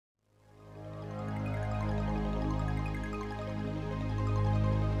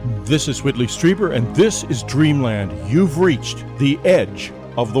This is Whitley Strieber, and this is Dreamland. You've reached the edge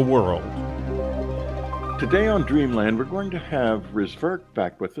of the world. Today on Dreamland, we're going to have Riz Virk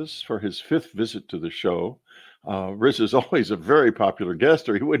back with us for his 5th visit to the show. Riz is always a very popular guest,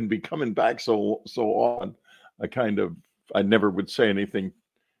 or he wouldn't be coming back so often. I never would say anything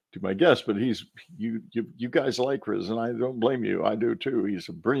to my guests, but you guys like Riz, and I don't blame you. I do too. He's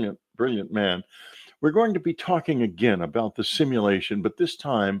a brilliant man. We're going to be talking again about the simulation, but this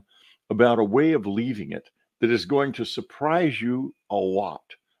time about a way of leaving it that is going to surprise you a lot.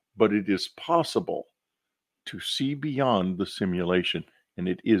 But it is possible to see beyond the simulation, and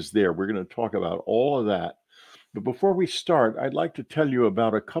it is there. We're going to talk about all of that. But before we start, I'd like to tell you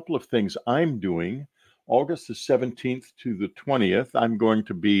about a couple of things I'm doing. August the 17th to the 20th, I'm going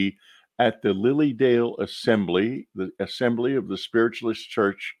to be at the Lilydale Assembly, the Assembly of the Spiritualist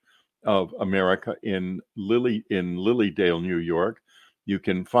Church of America in Lilydale, New York. You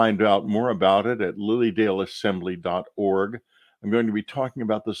can find out more about it at lilydaleassembly.org. I'm going to be talking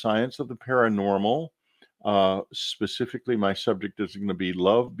about the science of the paranormal. Specifically, my subject is going to be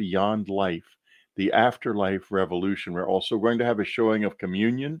love beyond life, the afterlife revolution. We're also going to have a showing of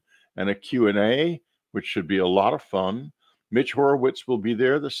communion and a Q&A, which should be a lot of fun. Mitch Horowitz will be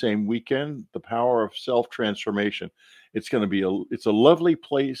there the same weekend, The Power of Self-Transformation. It's going to be it's a lovely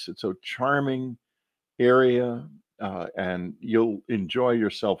place. It's a charming area, and you'll enjoy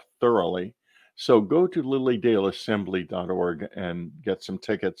yourself thoroughly. So go to lilydaleassembly.org and get some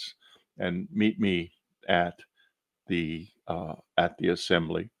tickets and meet me at the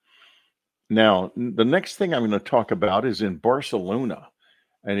assembly. Now, the next thing I'm going to talk about is in Barcelona.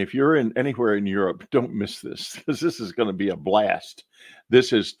 And if you're anywhere in Europe, don't miss this, because this is going to be a blast.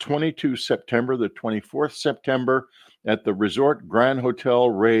 This is 22 September, the 24th September, at the Resort Grand Hotel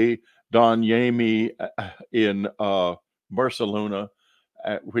Rey Don Jaime in Barcelona,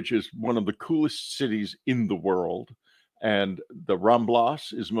 which is one of the coolest cities in the world. And the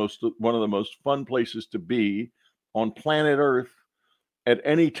Ramblas is one of the most fun places to be on planet Earth at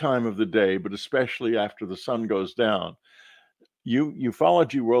any time of the day, but especially after the sun goes down.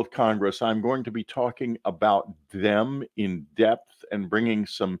 Ufology World Congress, I'm going to be talking about them in depth and bringing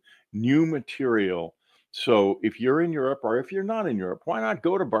some new material. So if you're in Europe, or if you're not in Europe, why not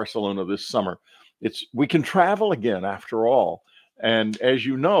go to Barcelona this summer? We can travel again after all. And as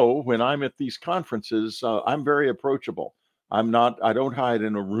you know, when I'm at these conferences, I'm very approachable. I don't hide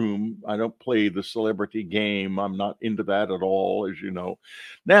in a room. I don't play the celebrity game. I'm not into that at all, as you know.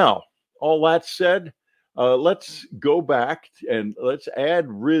 Now, all that said, let's go back and let's add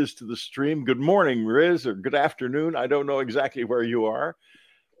Riz to the stream. Good morning, Riz, or good afternoon. I don't know exactly where you are.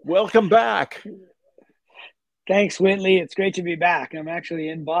 Welcome back. Thanks, Whitley. It's great to be back. I'm actually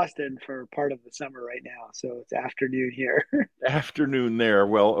in Boston for part of the summer right now, so it's afternoon here. Afternoon there.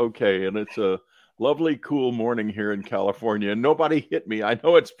 Well, okay. And it's a lovely, cool morning here in California. And nobody hit me. I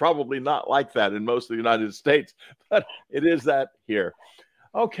know it's probably not like that in most of the United States, but it is that here.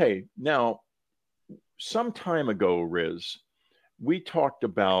 Okay. Now, some time ago, Riz, we talked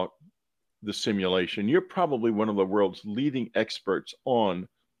about the simulation. You're probably one of the world's leading experts on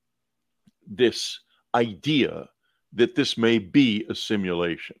this idea that this may be a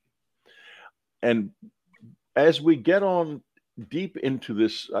simulation. And as we get on deep into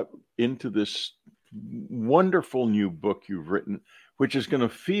this wonderful new book you've written, which is going to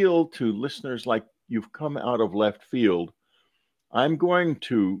feel to listeners like you've come out of left field, I'm going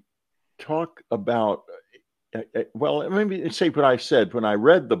to talk about, well, maybe say what I said when I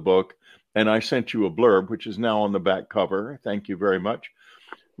read the book and I sent you a blurb, which is now on the back cover. Thank you very much.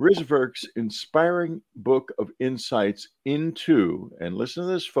 Riz Virk's inspiring book of insights into, and listen to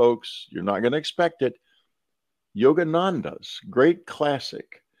this, folks, you're not going to expect it, Yogananda's great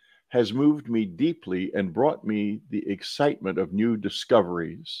classic has moved me deeply and brought me the excitement of new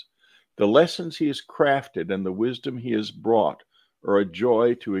discoveries. The lessons he has crafted and the wisdom he has brought are a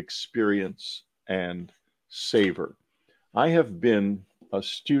joy to experience and savor. I have been a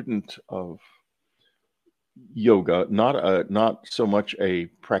student of yoga, not so much a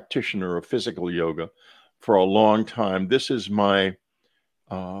practitioner of physical yoga, for a long time. This is my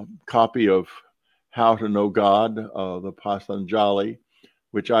copy of How to Know God, the Patanjali,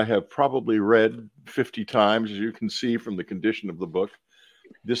 which I have probably read 50 times, as you can see from the condition of the book.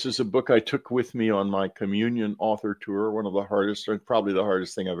 This is a book I took with me on my communion author tour, one of the hardest, or probably the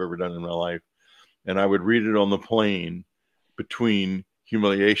hardest thing I've ever done in my life. And I would read it on the plane between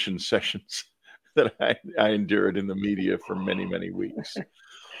humiliation sessions that I endured in the media for many, many weeks.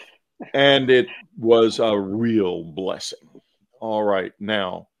 And it was a real blessing. All right,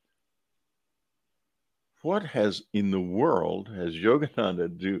 now, what has in the world has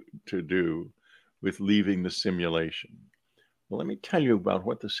Yogananda to do with leaving the simulation? Well, let me tell you about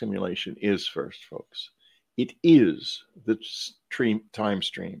what the simulation is first, folks. It is the time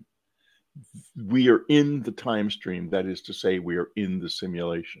stream. We are in the time stream. That is to say, we are in the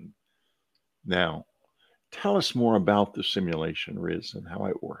simulation. Now, tell us more about the simulation, Riz, and how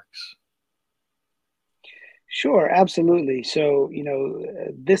it works. Sure, absolutely. So,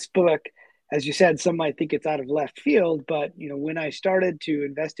 this book, as you said, some might think it's out of left field, but, when I started to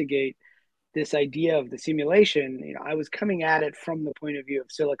investigate this idea of the simulation, I was coming at it from the point of view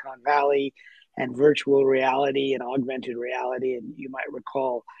of Silicon Valley and virtual reality and augmented reality. And you might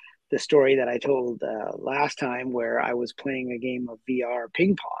recall the story that I told last time where I was playing a game of VR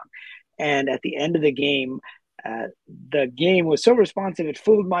ping pong. And at the end of the game was so responsive, it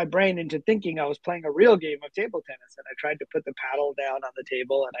fooled my brain into thinking I was playing a real game of table tennis. And I tried to put the paddle down on the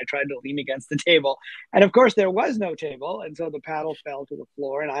table and I tried to lean against the table. And of course, there was no table. And so the paddle fell to the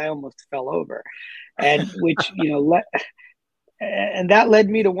floor and I almost fell over. And and that led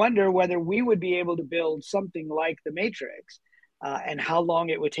me to wonder whether we would be able to build something like the Matrix and how long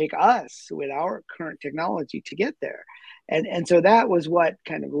it would take us with our current technology to get there. And so that was what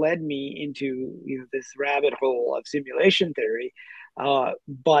kind of led me into this rabbit hole of simulation theory.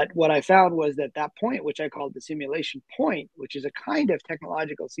 But what I found was that point, which I called the simulation point, which is a kind of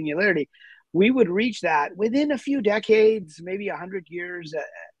technological singularity, we would reach that within a few decades, maybe 100 years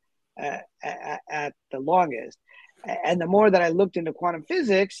at the longest. And the more that I looked into quantum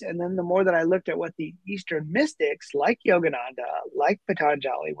physics, and then the more that I looked at what the Eastern mystics like Yogananda, like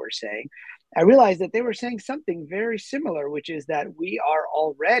Patanjali were saying, I realized that they were saying something very similar, which is that we are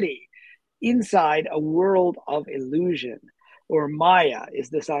already inside a world of illusion, or Maya is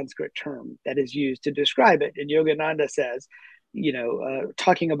the Sanskrit term that is used to describe it. And Yogananda says,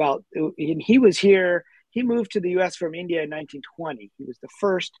 talking about, and he was here, he moved to the US from India in 1920. He was the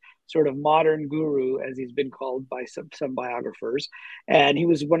first sort of modern guru, as he's been called by some biographers. And he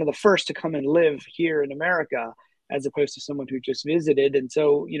was one of the first to come and live here in America, as opposed to someone who just visited. And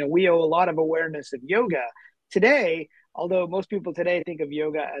so, we owe a lot of awareness of yoga today, although most people today think of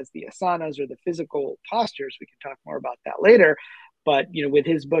yoga as the asanas or the physical postures. We can talk more about that later. But, with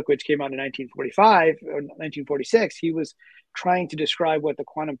his book, which came out in 1945 or 1946, he was trying to describe what the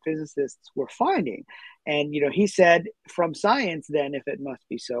quantum physicists were finding. And, he said, from science, then, if it must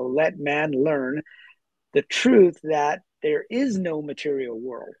be so, let man learn the truth that there is no material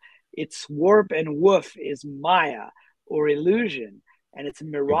world. Its warp and woof is Maya, or illusion, and its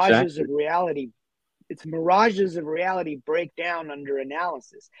mirages of reality. Its mirages of reality break down under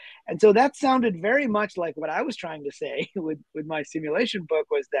analysis. And so that sounded very much like what I was trying to say with my simulation book,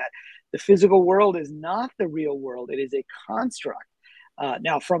 was that the physical world is not the real world. It is a construct.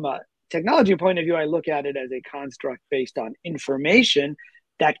 Now, from a technology point of view, I look at it as a construct based on information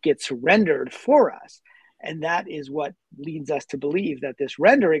that gets rendered for us. And that is what leads us to believe that this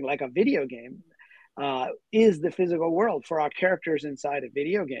rendering, like a video game, is the physical world. For our characters inside a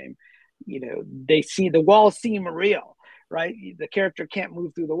video game, they see the walls seem real, right? The character can't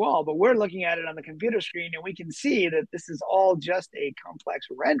move through the wall, but we're looking at it on the computer screen and we can see that this is all just a complex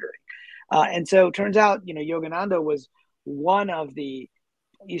rendering. And so it turns out, Yogananda was one of the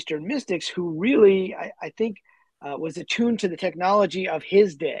Eastern mystics who really, I think, was attuned to the technology of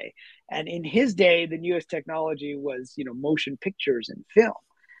his day. And in his day, the newest technology was, motion pictures and film.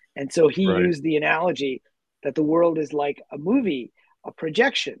 And so he used the analogy that the world is like a movie, a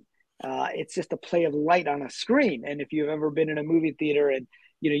projection. It's just a play of light on a screen. And if you've ever been in a movie theater and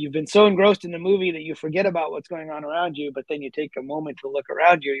you've been so engrossed in the movie that you forget about what's going on around you, but then you take a moment to look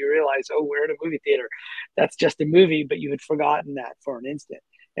around you, you realize, oh, we're in a movie theater. That's just a movie, but you had forgotten that for an instant.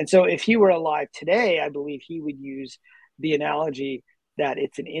 And so if he were alive today, I believe he would use the analogy that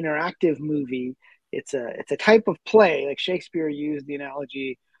it's an interactive movie. It's a type of play, like Shakespeare used the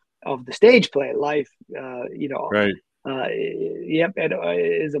analogy of the stage play, life, Right.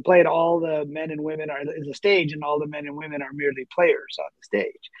 It is a play, and all the men and women is a stage, and all the men and women are merely players on the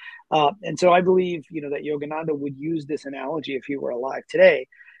stage. And so I believe, that Yogananda would use this analogy if he were alive today.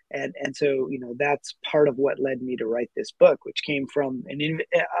 And so, that's part of what led me to write this book, which came from an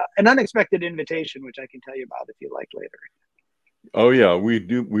unexpected invitation, which I can tell you about if you like later. Oh, yeah, we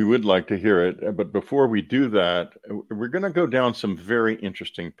do. We would like to hear it. But before we do that, we're going to go down some very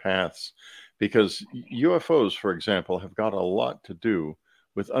interesting paths, because UFOs, for example, have got a lot to do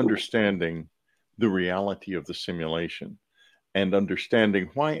with understanding the reality of the simulation and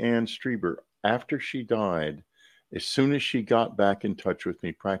understanding why Anne Strieber, after she died, as soon as she got back in touch with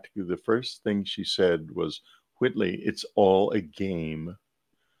me, practically the first thing she said was, "Whitley, it's all a game."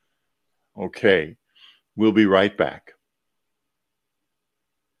 Okay. We'll be right back.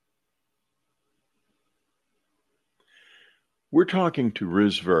 We're talking to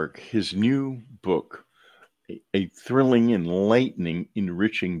Riz Virk. His new book, a thrilling, enlightening,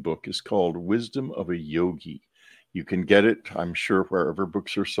 enriching book, is called Wisdom of a Yogi. You can get it, I'm sure, wherever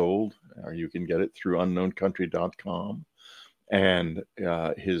books are sold, or you can get it through unknowncountry.com. And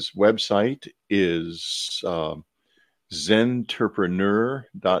his website is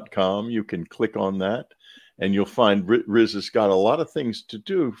zentrepreneur.com. You can click on that, and you'll find Riz has got a lot of things to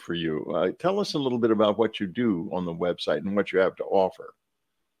do for you. Tell us a little bit about what you do on the website and what you have to offer.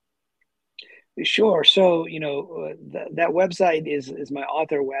 Sure. So, that website is my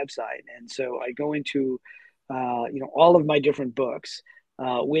author website. And so I go into, all of my different books,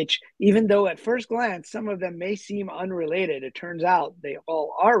 which even though at first glance, some of them may seem unrelated, it turns out they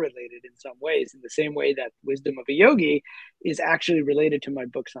all are related in some ways, in the same way that Wisdom of a Yogi is actually related to my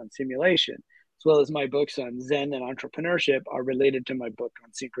books on simulation, as well as my books on Zen and entrepreneurship are related to my book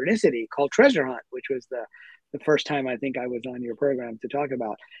on synchronicity called Treasure Hunt, which was the first time I think I was on your program to talk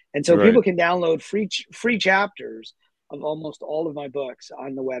about. And so people can download free chapters of almost all of my books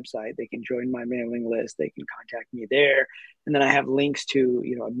on the website. They can join my mailing list. They can contact me there. And then I have links to,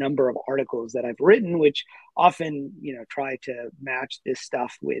 a number of articles that I've written, which often, try to match this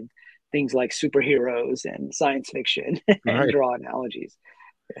stuff with things like superheroes and science fiction and draw analogies.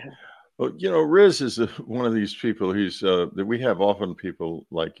 Well, Riz is one of these people. He's that we have often people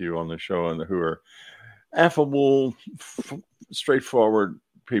like you on the show and who are affable, straightforward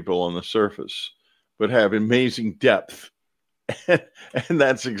people on the surface, but have amazing depth. And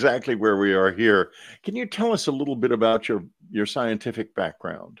that's exactly where we are here. Can you tell us a little bit about your scientific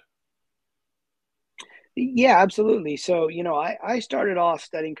background? Yeah, absolutely. So, I started off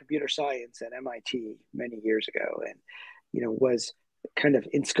studying computer science at MIT many years ago and, was kind of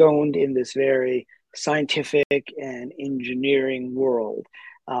ensconced in this very scientific and engineering world.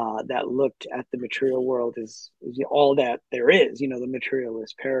 That looked at the material world as all that there is, the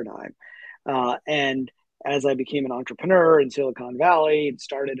materialist paradigm. And as I became an entrepreneur in Silicon Valley and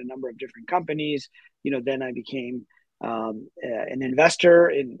started a number of different companies, then I became an investor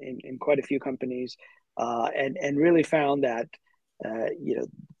in quite a few companies and really found that,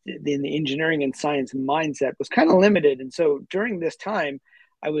 the engineering and science mindset was kind of limited. And so during this time,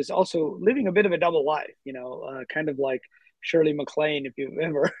 I was also living a bit of a double life, kind of like Shirley MacLaine, if you've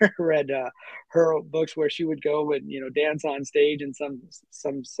ever read her books, where she would go and dance on stage in some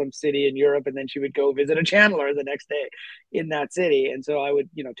city in Europe, and then she would go visit a chandler the next day in that city. And so I would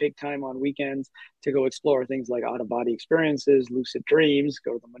take time on weekends to go explore things like out of body experiences, lucid dreams,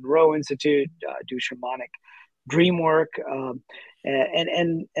 go to the Monroe Institute, do shamanic dream work.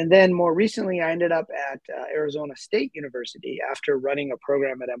 And then more recently, I ended up at Arizona State University after running a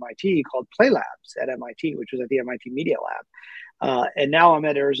program at MIT called Play Labs at MIT, which was at the MIT Media Lab. And now I'm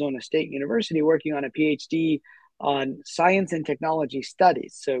at Arizona State University working on a PhD on science and technology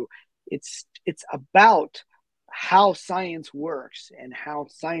studies. So it's about how science works and how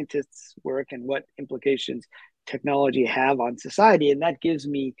scientists work and what implications technology have on society. And that gives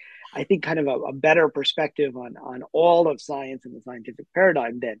me, I think, kind of a better perspective on all of science and the scientific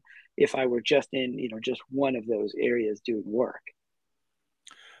paradigm than if I were just in, just one of those areas doing work.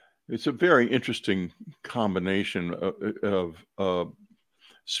 It's a very interesting combination of a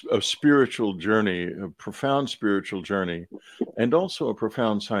spiritual journey, a profound spiritual journey, and also a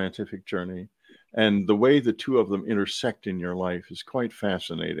profound scientific journey. And the way the two of them intersect in your life is quite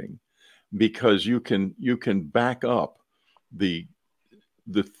fascinating, because you can back up the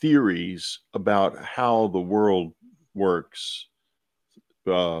theories about how the world works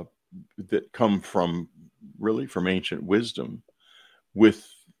that come from ancient wisdom with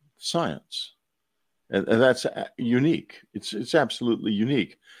science, and that's unique. It's absolutely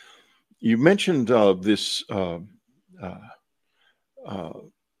unique. You mentioned this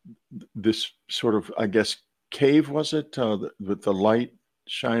this sort of, I guess, cave, was it, with the light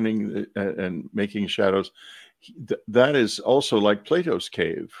shining and making shadows? That is also like Plato's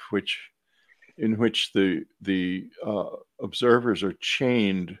cave, in which the observers are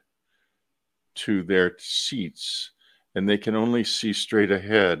chained to their seats, and they can only see straight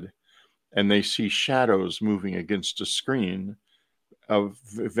ahead, and they see shadows moving against a screen of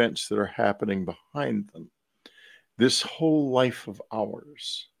events that are happening behind them. This whole life of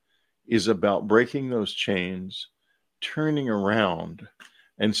ours is about breaking those chains, turning around,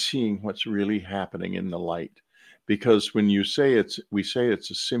 and seeing what's really happening in the light. Because when we say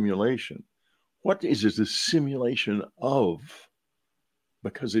it's a simulation, what is it a simulation of?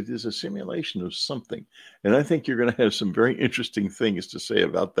 Because it is a simulation of something. And I think you're going to have some very interesting things to say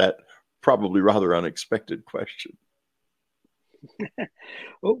about that probably rather unexpected question.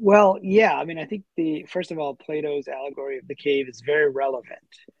 Well, yeah. I mean, I think first of all, Plato's allegory of the cave is very relevant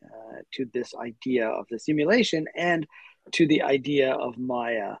to this idea of the simulation and to the idea of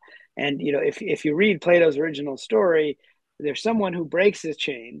Maya. And if you read Plato's original story, there's someone who breaks his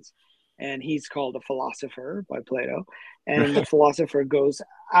chains, and he's called a philosopher by Plato. And the philosopher goes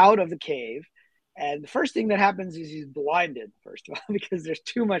out of the cave, and the first thing that happens is he's blinded, first of all, because there's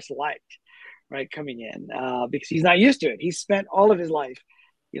too much light, right, coming in, because he's not used to it. He's spent all of his life,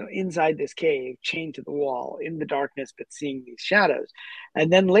 inside this cave, chained to the wall in the darkness, but seeing these shadows.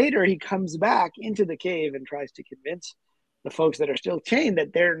 And then later he comes back into the cave and tries to convince the folks that are still chained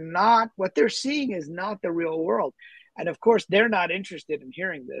that what they're seeing is not the real world. And of course, they're not interested in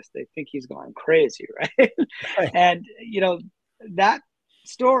hearing this. They think he's gone crazy, right? And, that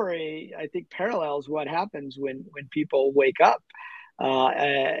story, I think, parallels what happens when people wake up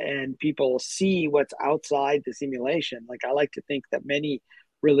and people see what's outside the simulation. Like, I like to think that many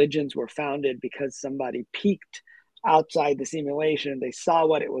religions were founded because somebody peeked outside the simulation. They saw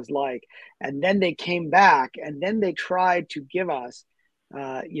what it was like, and then they came back, and then they tried to give us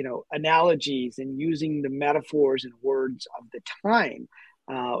analogies and using the metaphors and words of the time.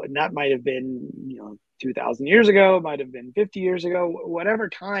 And that might have been 2,000 years ago, might have been 50 years ago, whatever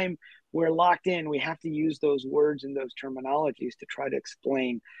time we're locked in, we have to use those words and those terminologies to try to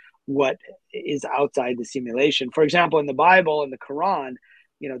explain what is outside the simulation. For example, in the Bible and the Quran,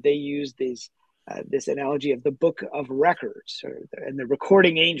 they use this analogy of the book of records and the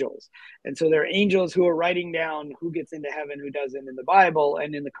recording angels. And so there are angels who are writing down who gets into heaven, who doesn't in the Bible.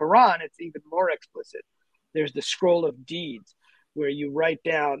 And in the Quran, it's even more explicit. There's the scroll of deeds, where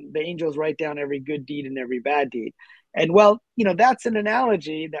the angels write down every good deed and every bad deed. And that's an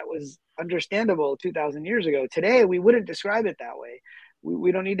analogy that was understandable 2,000 years ago. Today, we wouldn't describe it that way.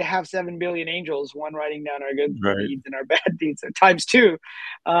 We don't need to have 7 billion angels, one writing down our good deeds and our bad deeds, times two.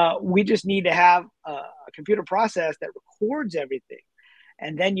 We just need to have a computer process that records everything.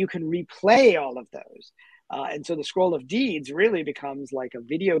 And then you can replay all of those. And so the scroll of deeds really becomes like a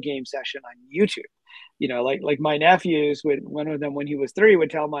video game session on YouTube. Like my nephews, one of them when he was 3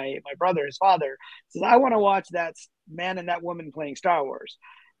 would tell my brother, his father, says, I want to watch that man and that woman playing Star Wars.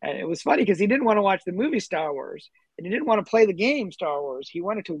 And it was funny because he didn't want to watch the movie Star Wars, and he didn't want to play the game Star Wars. He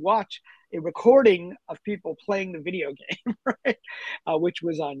wanted to watch a recording of people playing the video game, right? Which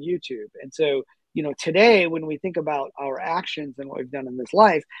was on YouTube. And so, today when we think about our actions and what we've done in this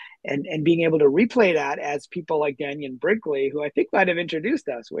life, and being able to replay that as people like Daniel Brinkley, who I think might have introduced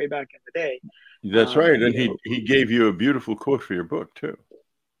us way back in the day. That's right. And he gave you a beautiful quote for your book, too.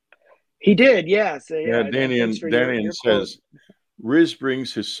 He did, yes. Yeah, Daniel says, Riz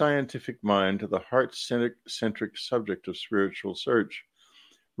brings his scientific mind to the heart-centric subject of spiritual search,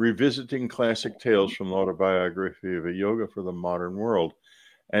 revisiting classic tales from the autobiography of a yoga for the modern world.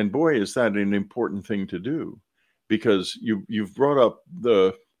 And boy, is that an important thing to do, because you've brought up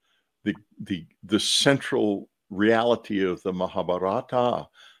the central reality of the Mahabharata,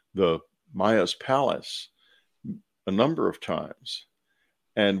 the Maya's palace, a number of times.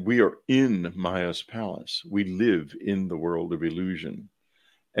 And we are in Maya's palace. We live in the world of illusion.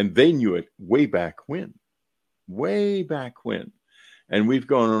 And they knew it way back when. And we've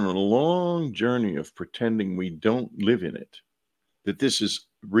gone on a long journey of pretending we don't live in it, that this is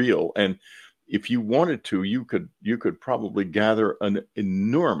real. And if you wanted to, you could probably gather an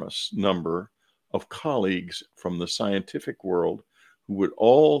enormous number of colleagues from the scientific world who would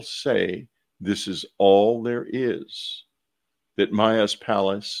all say this is all there is, that Maya's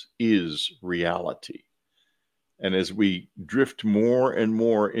palace is reality. And as we drift more and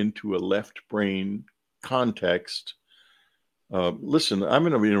more into a left brain context, listen, I'm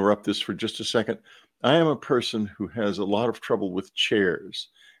going to interrupt this for just a second. I am a person who has a lot of trouble with chairs,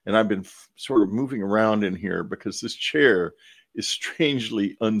 and I've been sort of moving around in here because this chair is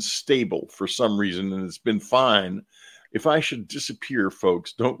strangely unstable for some reason, and it's been fine. If I should disappear,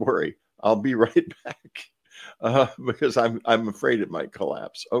 folks, don't worry. I'll be right back because I'm afraid it might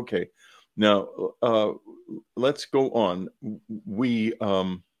collapse. Okay. Now, let's go on. We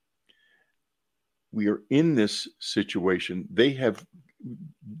are in this situation. They have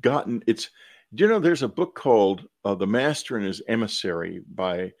gotten there's a book called The Master and His Emissary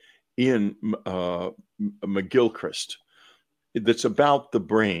by Ian McGilchrist that's about the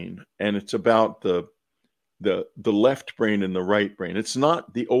brain, and it's about the left brain and the right brain. It's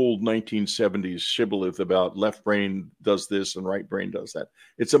not the old 1970s shibboleth about left brain does this and right brain does that.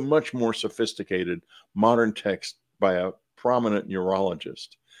 It's a much more sophisticated modern text by a prominent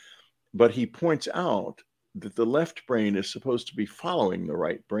neurologist. But he points out that the left brain is supposed to be following the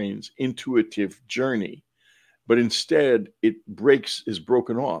right brain's intuitive journey, but instead it is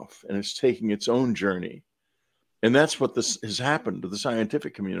broken off and it's taking its own journey. And that's what this has happened to the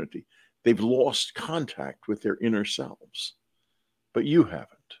scientific community. They've lost contact with their inner selves, but you haven't.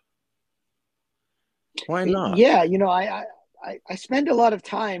 Why not? Yeah, I spend a lot of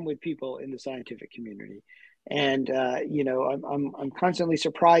time with people in the scientific community, and I'm constantly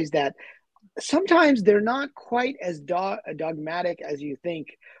surprised that sometimes they're not quite as dogmatic as you think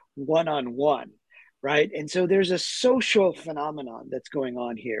one-on-one, right? And so there's a social phenomenon that's going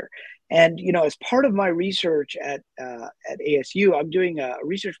on here. And as part of my research at ASU, I'm doing a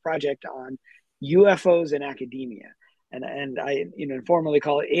research project on UFOs in academia. And I informally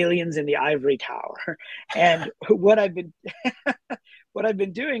call it aliens in the ivory tower. And what I've been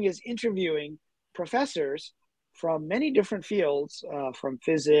doing is interviewing professors from many different fields, from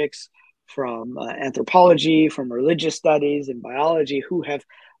physics, from anthropology, from religious studies and biology, who have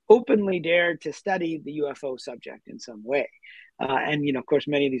openly dared to study the UFO subject in some way. And of course,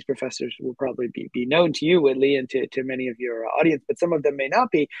 many of these professors will probably be known to you, Whitley, and to many of your audience, but some of them may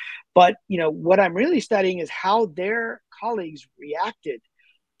not be. But what I'm really studying is how their colleagues reacted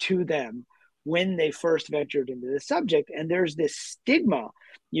to them when they first ventured into the subject. And there's this stigma,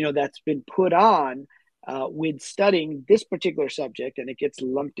 that's been put on with studying this particular subject, and it gets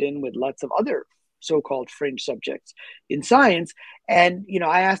lumped in with lots of other so-called fringe subjects in science. And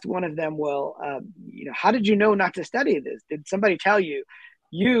I asked one of them, well, how did you know not to study this? Did somebody tell you,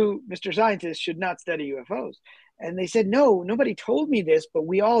 Mr. Scientist, should not study UFOs? And they said, no, nobody told me this, but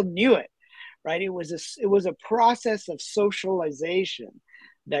we all knew it, right? It was a process of socialization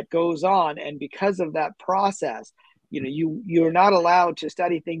that goes on, and because of that process, you're not allowed to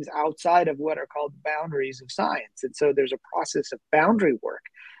study things outside of what are called boundaries of science. And so there's a process of boundary work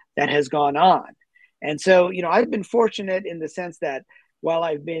that has gone on. And so, I've been fortunate in the sense that while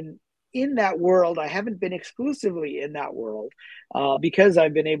I've been in that world, I haven't been exclusively in that world because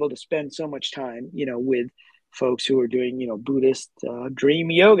I've been able to spend so much time, with folks who are doing, Buddhist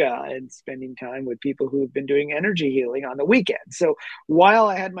dream yoga, and spending time with people who have been doing energy healing on the weekend. So while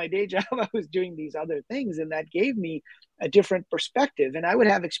I had my day job, I was doing these other things, and that gave me a different perspective. And I would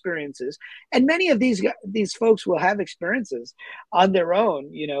have experiences, and many of these folks will have experiences on their own,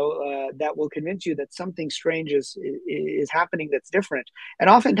 that will convince you that something strange is happening that's different. And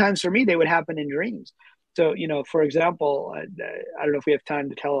oftentimes for me, they would happen in dreams. So, for example, I don't know if we have time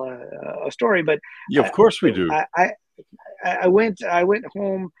to tell a story, but yeah, of course we do. I went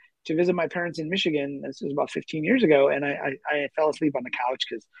home to visit my parents in Michigan. This was about 15 years ago, and I fell asleep on the couch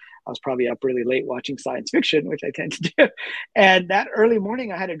because I was probably up really late watching science fiction, which I tend to do. And that early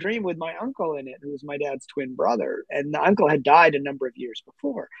morning, I had a dream with my uncle in it, who was my dad's twin brother, and the uncle had died a number of years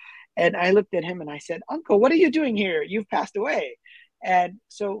before. And I looked at him and I said, "Uncle, what are you doing here? You've passed away." And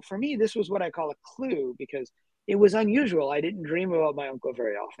so for me, this was what I call a clue, because it was unusual. I didn't dream about my uncle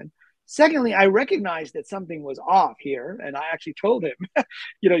very often. Secondly, I recognized that something was off here. And I actually told him,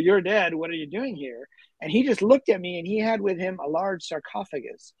 you're dead. What are you doing here? And he just looked at me, and he had with him a large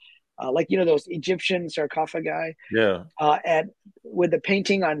sarcophagus, like, those Egyptian sarcophagi. Yeah. And with a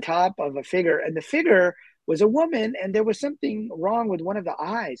painting on top of a figure. And the figure was a woman, and there was something wrong with one of the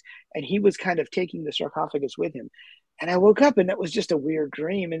eyes. And he was kind of taking the sarcophagus with him. And I woke up, and it was just a weird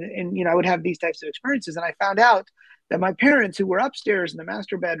dream. And I would have these types of experiences. And I found out that my parents, who were upstairs in the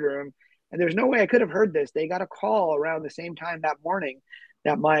master bedroom, and there's no way I could have heard this, they got a call around the same time that morning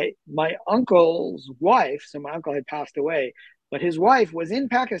that my uncle's wife, so my uncle had passed away, but his wife was in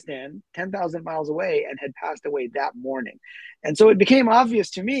Pakistan, 10,000 miles away, and had passed away that morning. And so it became obvious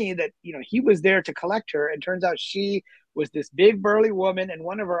to me that, he was there to collect her. And turns out she was this big burly woman, and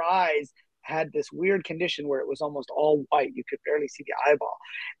one of her eyes had this weird condition where it was almost all white. You could barely see the eyeball.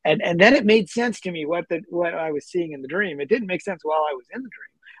 And then it made sense to me what I was seeing in the dream. It didn't make sense while I was in the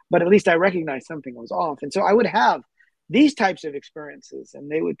dream, but at least I recognized something was off. And so I would have these types of experiences,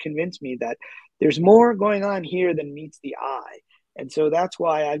 and they would convince me that there's more going on here than meets the eye. And so that's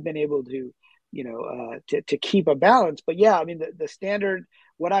why I've been able to, to keep a balance. But yeah, I mean, the standard,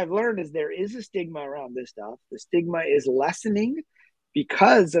 what I've learned is there is a stigma around this stuff. The stigma is lessening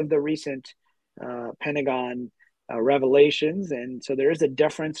because of the recent Pentagon revelations. And so there is a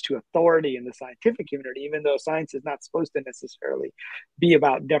deference to authority in the scientific community, even though science is not supposed to necessarily be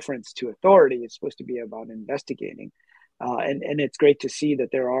about deference to authority. It's supposed to be about investigating. And it's great to see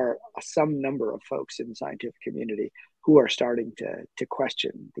that there are some number of folks in the scientific community who are starting to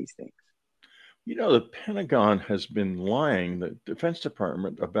question these things. The Pentagon has been lying, the Defense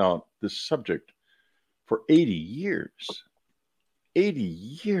Department, about this subject for 80 years. 80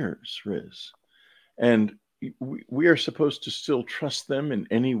 years, Riz. And we are supposed to still trust them in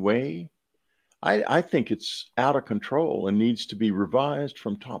any way. I think it's out of control and needs to be revised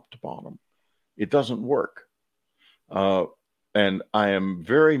from top to bottom. It doesn't work. Uh, and I am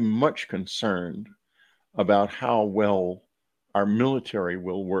very much concerned about how well our military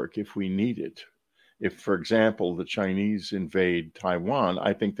will work if we need it. If, for example, the Chinese invade Taiwan,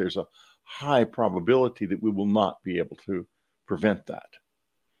 I think there's a high probability that we will not be able to prevent that,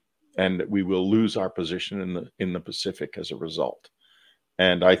 and that we will lose our position in the Pacific as a result.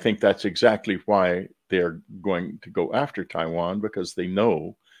 And I think that's exactly why they're going to go after Taiwan, because they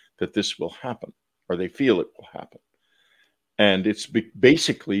know that this will happen, or they feel it will happen. And it's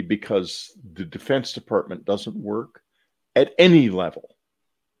basically because the Defense Department doesn't work at any level.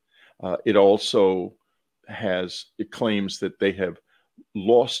 It also it claims that they have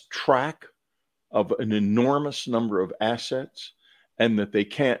lost track of an enormous number of assets, and that they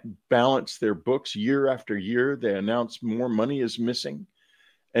can't balance their books year after year. They announce more money is missing.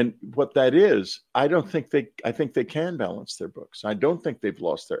 And what that is, I think they can balance their books. I don't think they've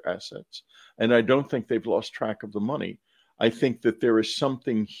lost their assets, and I don't think they've lost track of the money. I think that there is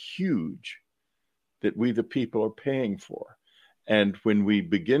something huge that we, the people, are paying for. And when we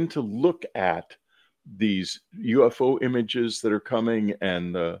begin to look at these UFO images that are coming,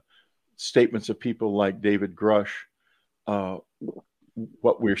 and the statements of people like David Grush,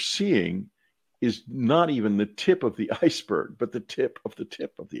 what we're seeing is not even the tip of the iceberg, but the tip of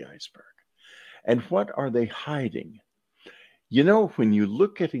the iceberg. And what are they hiding? You know, when you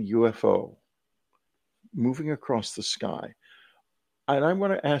look at a UFO moving across the sky, and I'm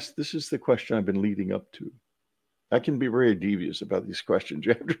going to ask, this is the question I've been leading up to. I can be very devious about these questions.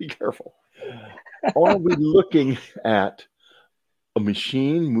 You have to be careful. Are we looking at a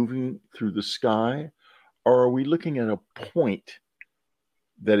machine moving through the sky, or are we looking at a point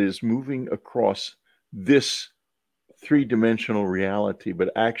that is moving across this three-dimensional reality,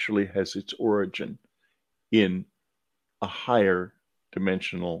 but actually has its origin in a higher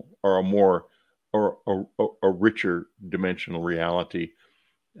dimensional, or a more, or a richer dimensional reality?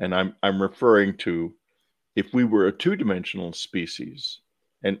 And I'm referring to, if we were a two-dimensional species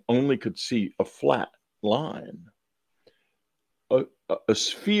and only could see a flat line, a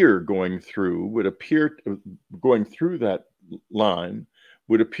sphere going through that line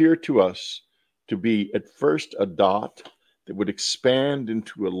would appear to us to be at first a dot that would expand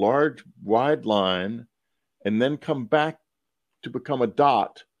into a large, wide line, and then come back to become a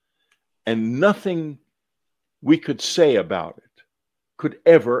dot, and nothing we could say about it could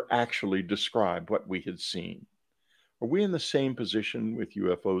ever actually describe what we had seen. Are we in the same position with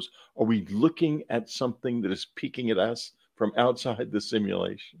UFOs? Are we looking at something that is peeking at us from outside the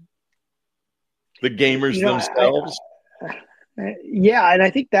simulation? The gamers themselves? Yeah, and I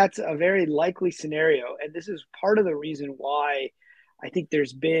think that's a very likely scenario. And this is part of the reason why I think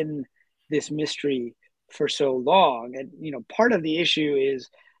there's been this mystery for so long. And, part of the issue is,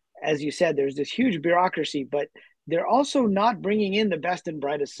 as you said, there's this huge bureaucracy, but they're also not bringing in the best and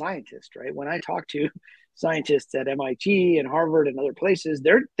brightest scientists, right? When I talk to scientists at MIT and Harvard and other places,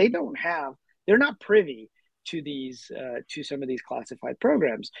 they're not privy to to some of these classified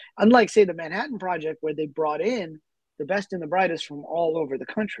programs. Unlike, say, the Manhattan Project, where they brought in the best and the brightest from all over the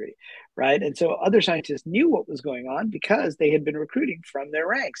country, right? And so other scientists knew what was going on because they had been recruiting from their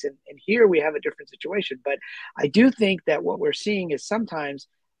ranks. And here we have a different situation. But I do think that what we're seeing is sometimes,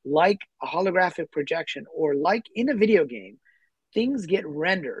 like a holographic projection, or like in a video game, things get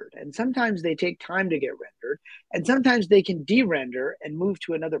rendered, and sometimes they take time to get rendered, and sometimes they can de-render and move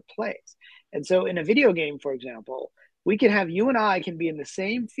to another place. And so in a video game, for example, you and I can be in the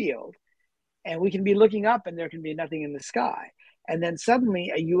same field, and we can be looking up, and there can be nothing in the sky. And then suddenly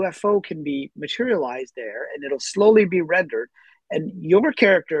a UFO can be materialized there, and it'll slowly be rendered. And your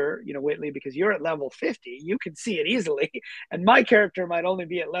character, Whitley, because you're at level 50, you can see it easily. And my character might only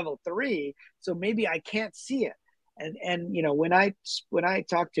be at level 3, so maybe I can't see it. And when I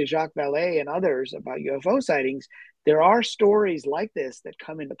talk to Jacques Vallée and others about UFO sightings, there are stories like this that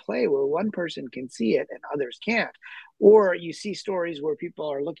come into play where one person can see it and others can't. Or you see stories where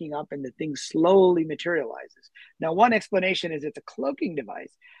people are looking up and the thing slowly materializes. Now, one explanation is it's a cloaking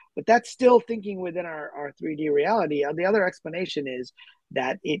device, but that's still thinking within our 3D reality. The other explanation is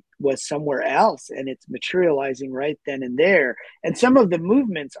that it was somewhere else and it's materializing right then and there. And some of the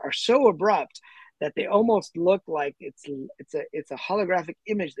movements are so abrupt that they almost look like it's a holographic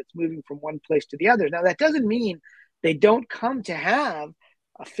image that's moving from one place to the other. Now, that doesn't mean they don't come to have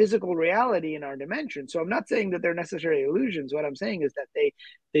a physical reality in our dimension. So I'm not saying that they're necessarily illusions. What I'm saying is that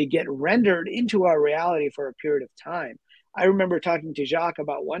they get rendered into our reality for a period of time. I remember talking to Jacques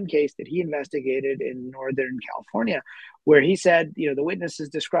about one case that he investigated in Northern California, where he said, the witnesses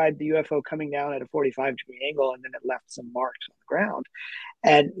described the UFO coming down at a 45-degree angle, and then it left some marks on the ground.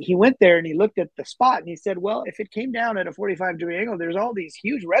 And he went there and he looked at the spot and he said, well, if it came down at a 45-degree angle, there's all these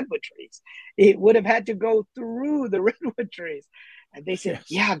huge redwood trees. It would have had to go through the redwood trees. And they said,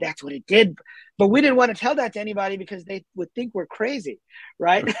 yeah, that's what it did. But we didn't want to tell that to anybody because they would think we're crazy,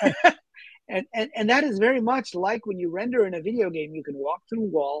 right? And that is very much like when you render in a video game. You can walk through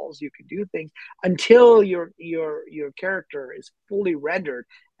walls, you can do things until your character is fully rendered,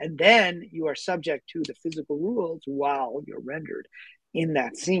 and then you are subject to the physical rules while you're rendered in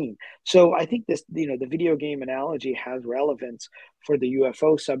that scene. So I think this, the video game analogy has relevance for the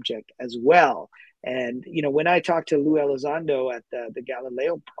UFO subject as well. And when I talked to Lou Elizondo at the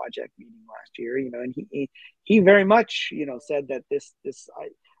Galileo Project meeting last year, and he very much said that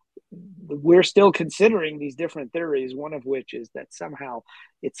we're still considering these different theories, one of which is that somehow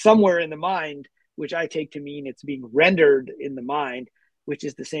it's somewhere in the mind, which I take to mean it's being rendered in the mind, which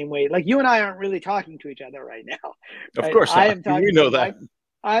is the same way, like you and I aren't really talking to each other right now. Of course not. I am talking we know that.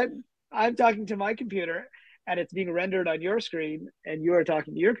 I'm talking to my computer and it's being rendered on your screen, and you are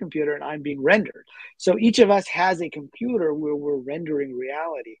talking to your computer and I'm being rendered. So each of us has a computer where we're rendering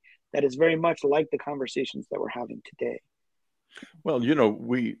reality that is very much like the conversations that we're having today. Well,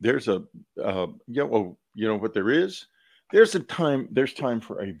 there's what there is. There's time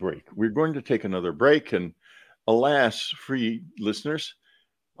for a break. We're going to take another break, and alas, free listeners,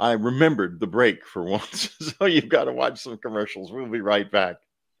 I remembered the break for once. So you've got to watch some commercials. We'll be right back.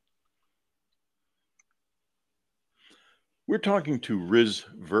 We're talking to Riz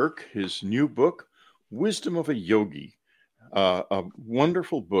Virk, his new book, Wisdom of a Yogi, a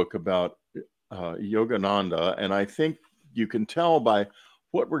wonderful book about Yogananda, and I think you can tell by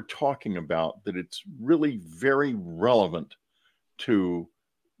what we're talking about that it's really very relevant to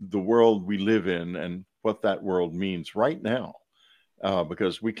the world we live in and what that world means right now.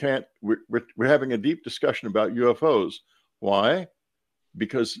 Because we're having a deep discussion about UFOs. Why?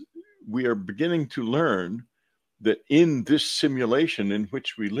 Because we are beginning to learn that in this simulation in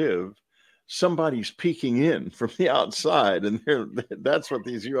which we live, somebody's peeking in from the outside, and that's what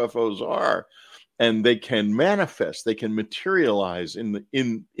these UFOs are. And they can manifest, they can materialize in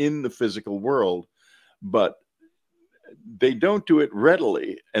the physical world, but they don't do it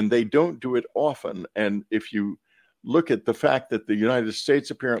readily, and they don't do it often. And if you look at the fact that the United States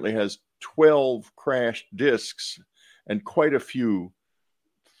apparently has 12 crashed discs and quite a few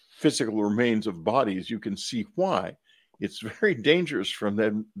physical remains of bodies, you can see why. It's very dangerous for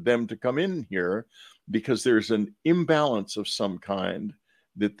them to come in here, because there's an imbalance of some kind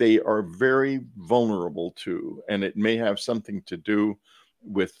that they are very vulnerable to. And it may have something to do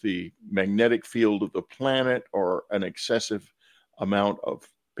with the magnetic field of the planet, or an excessive amount of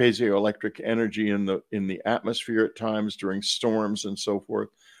piezoelectric energy in the atmosphere at times during storms and so forth.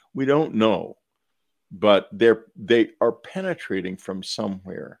 We don't know, but they are penetrating from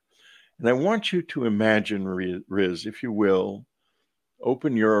somewhere. And I want you to imagine, Riz, if you will,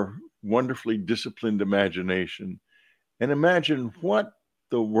 open your wonderfully disciplined imagination and imagine what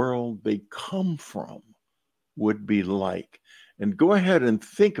the world they come from would be like. And go ahead and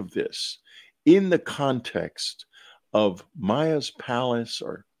think of this in the context of Maya's palace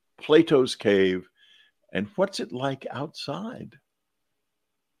or Plato's cave, and what's it like outside?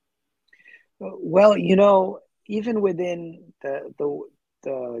 Well, even within the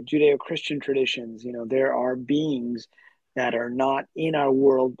Judeo-Christian traditions, there are beings that are not in our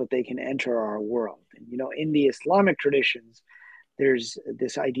world, but they can enter our world. And, in the Islamic traditions, there's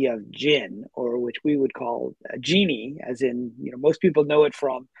this idea of jinn, or which we would call a genie, as in, most people know it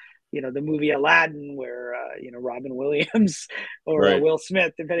from, the movie Aladdin, where, Robin Williams or right. Will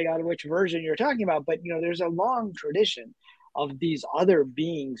Smith, depending on which version you're talking about. But, there's a long tradition of these other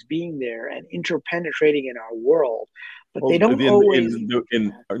beings being there and interpenetrating in our world. But they don't always...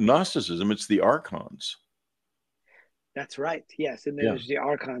 In Gnosticism, it's the archons. That's right. Yes. And there's the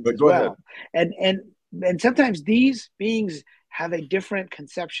archons but as go well. ahead. And sometimes these beings have a different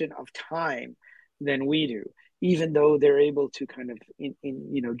conception of time than we do, even though they're able to kind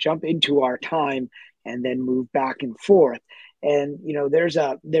of jump into our time and then move back and forth. And there's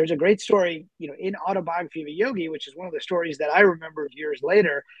a great story in Autobiography of a Yogi, which is one of the stories that I remember years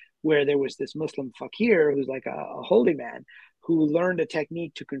later, where there was this Muslim fakir who's like a holy man who learned a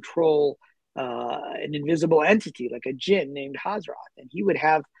technique to control an invisible entity, like a jinn named Hazrat, and he would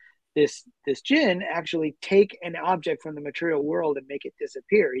have this jinn actually take an object from the material world and make it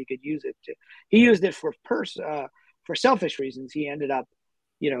disappear. He could use it he used it for selfish reasons. He ended up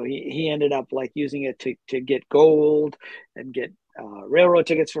he ended up like using it to get gold and get railroad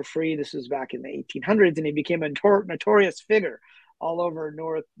tickets for free. This was back in the 1800s, and he became a notorious figure all over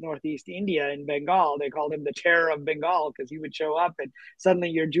northeast India in Bengal. They called him the Terror of Bengal because he would show up and suddenly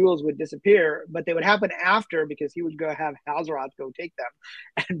your jewels would disappear, but they would happen after because he would go have Hazrat go take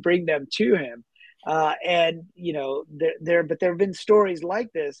them and bring them to him. And there have been stories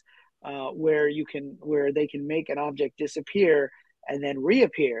like this where they can make an object disappear and then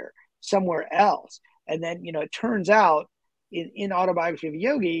reappear somewhere else. And then, it turns out in Autobiography of a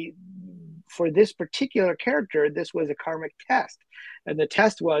Yogi, for this particular character, this was a karmic test. And the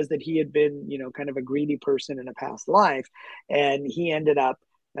test was that he had been, kind of a greedy person in a past life. And he ended up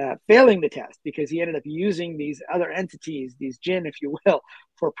failing the test because he ended up using these other entities, these jinn, if you will,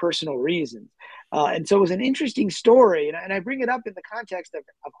 for personal reasons. And so it was an interesting story. And I bring it up in the context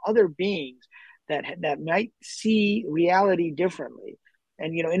of other beings that might see reality differently.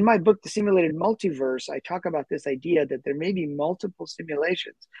 And, in my book, The Simulated Multiverse, I talk about this idea that there may be multiple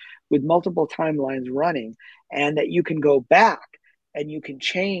simulations with multiple timelines running, and that you can go back and you can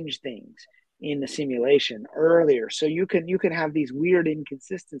change things in the simulation earlier. So you can have these weird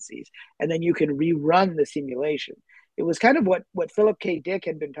inconsistencies, and then you can rerun the simulation. It was kind of what Philip K. Dick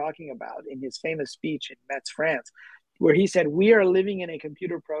had been talking about in his famous speech in Metz, France, where he said, we are living in a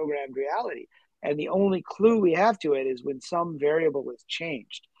computer programmed reality. And the only clue we have to it is when some variable is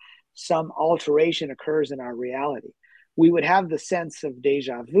changed, some alteration occurs in our reality. We would have the sense of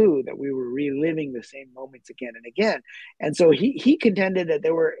deja vu, that we were reliving the same moments again and again. And so he contended that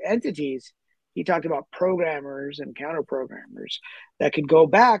there were entities, he talked about programmers and counter programmers, that could go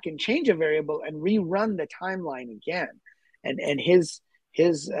back and change a variable and rerun the timeline again. And his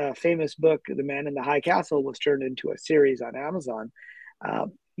famous book, The Man in the High Castle, was turned into a series on Amazon.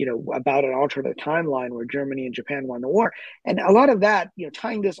 About an alternate timeline where Germany and Japan won the war. And a lot of that,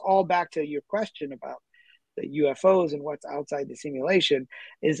 tying this all back to your question about the UFOs and what's outside the simulation,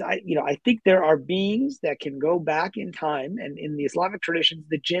 is I think there are beings that can go back in time. And in the Islamic traditions,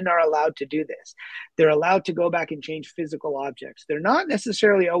 the jinn are allowed to do this. They're allowed to go back and change physical objects. They're not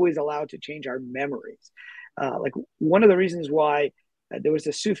necessarily always allowed to change our memories. Like one of the reasons why there was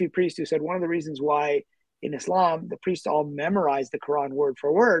a Sufi priest who said one of the reasons why in Islam, the priests all memorized the Quran word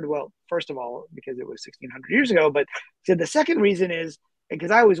for word. Well, first of all, because it was 1600 years ago. But so the second reason is because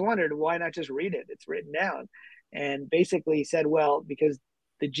I always wondered, why not just read it? It's written down. And basically he said, well, because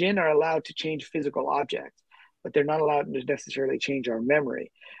the jinn are allowed to change physical objects, but they're not allowed to necessarily change our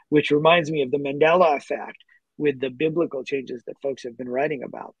memory, which reminds me of the Mandela effect with the biblical changes that folks have been writing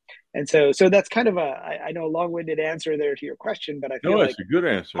about. And so that's kind of I know, a long-winded answer there to your question, but I feel like it's a good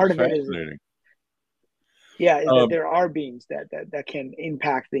answer. Part it's of it is that there are beings that can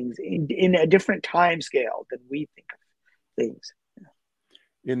impact things in a different time scale than we think of things.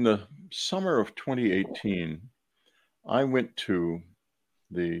 In the summer of 2018, I went to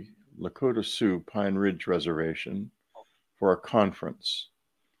the Lakota Sioux Pine Ridge Reservation for a conference.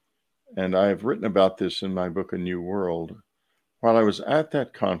 And I've written about this in my book, A New World. While I was at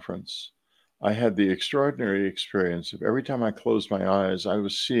that conference, I had the extraordinary experience of every time I closed my eyes, I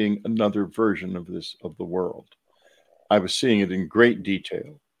was seeing another version of the world. I was seeing it in great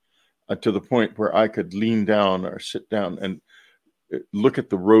detail, to the point where I could lean down or sit down and look at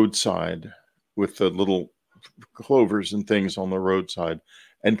the roadside with the little clovers and things on the roadside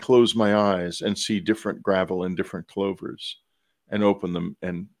and close my eyes and see different gravel and different clovers and open them.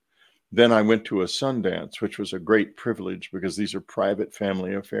 And then I went to a Sundance, which was a great privilege because these are private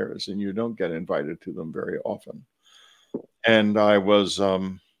family affairs and you don't get invited to them very often. And I was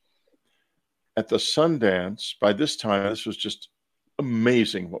at the Sundance. By this time, this was just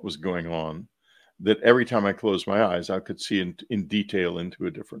amazing what was going on, that every time I closed my eyes, I could see in detail into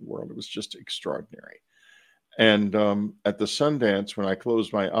a different world. It was just extraordinary. And at the Sundance, when I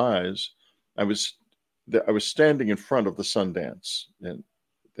closed my eyes, I was standing in front of the Sundance, and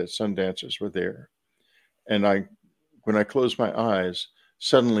the Sundancers were there. And when I closed my eyes,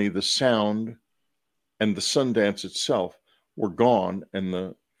 suddenly the sound and the Sundance itself were gone,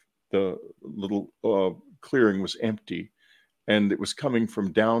 and the little clearing was empty, and it was coming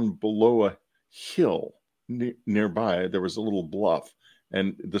from down below a hill nearby. There was a little bluff,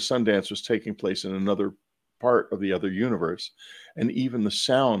 and the Sundance was taking place in another part of the other universe, and even the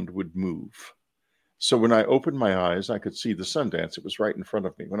sound would move. So when I opened my eyes, I could see the Sundance. It was right in front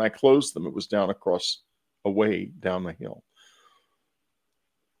of me. When I closed them, it was down away down the hill.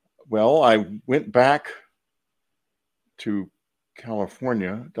 Well, I went back to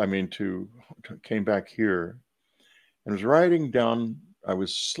California. Came back here and was riding down. I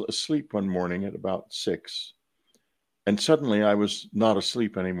was asleep one morning at about 6, And suddenly I was not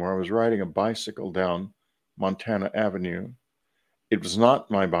asleep anymore. I was riding a bicycle down Montana Avenue. It was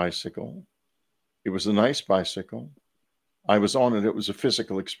not my bicycle. It was a nice bicycle. I was on it. It was a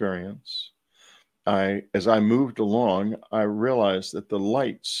physical experience. As I moved along, I realized that the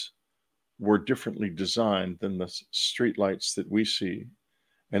lights were differently designed than the street lights that we see.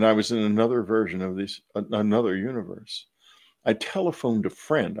 And I was in another version of this, another universe. I telephoned a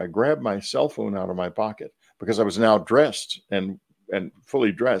friend. I grabbed my cell phone out of my pocket because I was now dressed and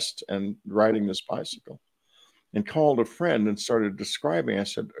fully dressed and riding this bicycle, and called a friend and started describing. I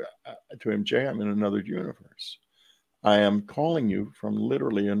said to him, Jay, I'm in another universe. I am calling you from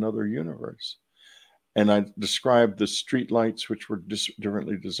literally another universe. And I described the street lights, which were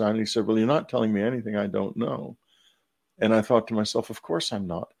differently designed. He said, well, you're not telling me anything I don't know. And I thought to myself, of course I'm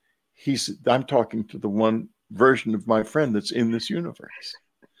not. I'm talking to the one version of my friend that's in this universe.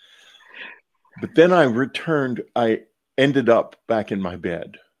 But then I ended up back in my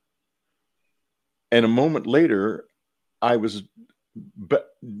bed. And a moment later, but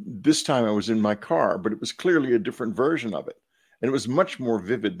this time I was in my car, but it was clearly a different version of it. And it was much more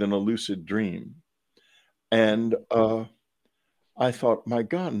vivid than a lucid dream. And I thought, my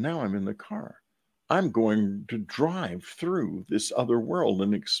God, now I'm in the car. I'm going to drive through this other world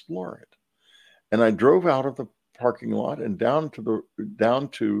and explore it. And I drove out of the parking lot and down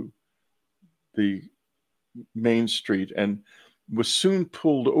to the main street, and was soon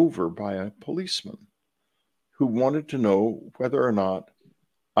pulled over by a policeman who wanted to know whether or not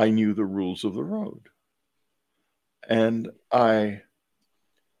I knew the rules of the road. And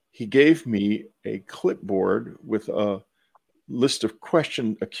he gave me a clipboard with a list of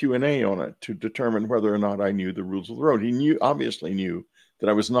questions, a Q&A on it, to determine whether or not I knew the rules of the road. He obviously knew that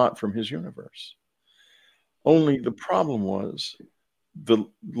I was not from his universe. Only the problem was the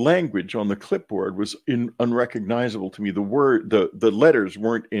language on the clipboard was unrecognizable to me. The letters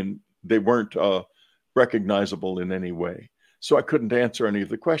weren't recognizable in any way. So I couldn't answer any of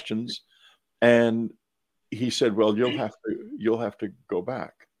the questions. And he said, well, you'll have to go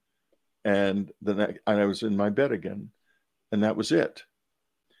back. And I was in my bed again, and that was it.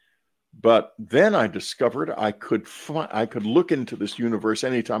 But then I discovered I could look into this universe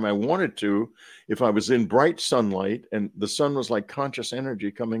anytime I wanted to, if I was in bright sunlight and the sun was like conscious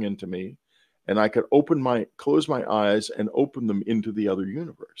energy coming into me, and I could close my eyes and open them into the other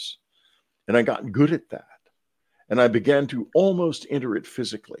universe. And I got good at that. And I began to almost enter it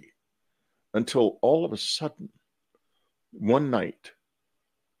physically, until all of a sudden, one night,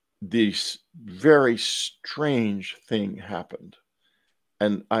 this very strange thing happened.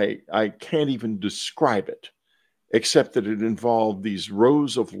 And I can't even describe it, except that it involved these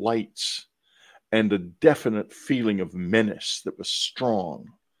rows of lights and a definite feeling of menace that was strong,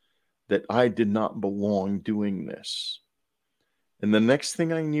 that I did not belong doing this. And the next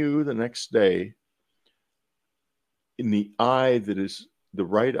thing I knew, the next day, in the eye that is the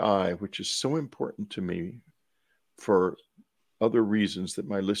right eye, which is so important to me for other reasons that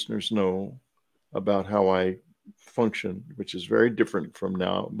my listeners know about how I function, which is very different from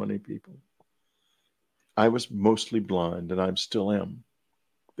now many people, I was mostly blind, and I still am.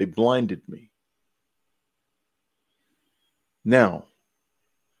 They blinded me. Now,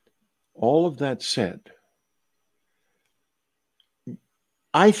 all of that said,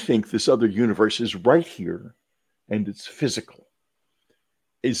 I think this other universe is right here, and it's physical.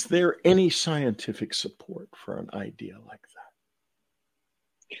 Is there any scientific support for an idea like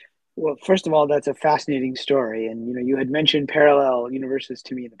that? Well, first of all, that's a fascinating story. And, you had mentioned parallel universes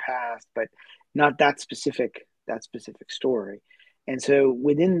to me in the past, but not that specific story. And so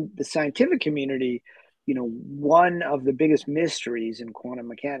within the scientific community, one of the biggest mysteries in quantum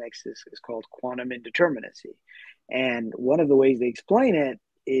mechanics is called quantum indeterminacy. And one of the ways they explain it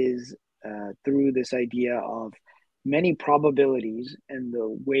is through this idea of many probabilities and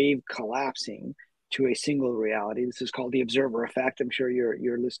the wave collapsing to a single reality. This is called the observer effect. I'm sure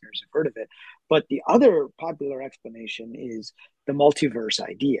your listeners have heard of it. But the other popular explanation is the multiverse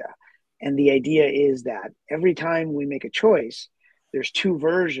idea. And the idea is that every time we make a choice, there's two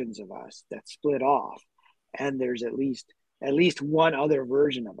versions of us that split off. And there's at least one other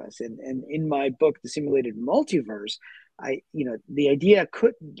version of us. And in my book, The Simulated Multiverse,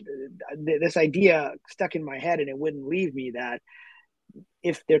 this idea stuck in my head, and it wouldn't leave me, that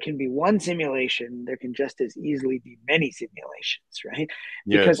if there can be one simulation, there can just as easily be many simulations, right?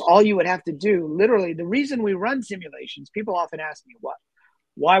 Yes. Because all you would have to do, literally, the reason we run simulations, people often ask me,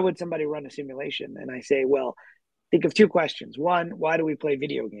 why would somebody run a simulation? And I say, well, think of two questions. One, why do we play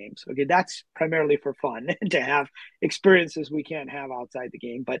video games? Okay, that's primarily for fun to have experiences we can't have outside the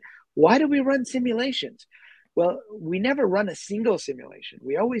game. But why do we run simulations? Well, we never run a single simulation.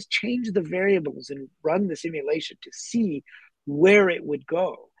 We always change the variables and run the simulation to see where it would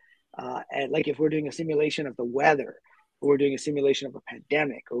go. And like if we're doing a simulation of the weather, or we're doing a simulation of a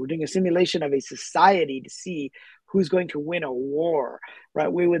pandemic, or we're doing a simulation of a society to see who's going to win a war,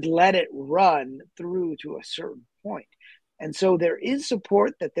 right? We would let it run through to a certain point. And so there is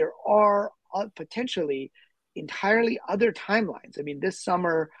support that there are potentially entirely other timelines. I mean, this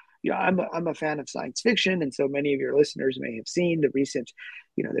summer, I'm a fan of science fiction, and so many of your listeners may have seen the recent,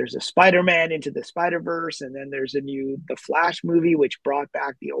 there's a Spider-Man Into the Spider-Verse, and then there's the Flash movie, which brought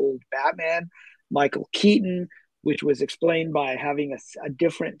back the old Batman, Michael Keaton, which was explained by having a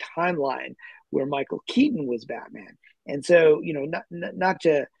different timeline where Michael Keaton was Batman. And so, not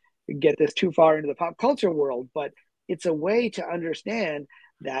to get this too far into the pop culture world, but it's a way to understand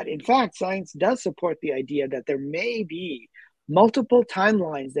that, in fact, science does support the idea that there may be multiple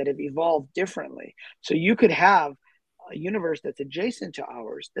timelines that have evolved differently. So you could have a universe that's adjacent to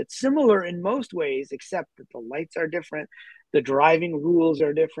ours, that's similar in most ways, except that the lights are different, the driving rules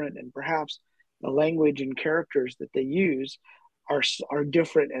are different, and perhaps the language and characters that they use are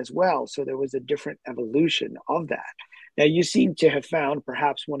different as well. So there was a different evolution of that. Now you seem to have found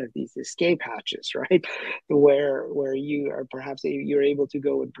perhaps one of these escape hatches, right? Where you are perhaps you're able to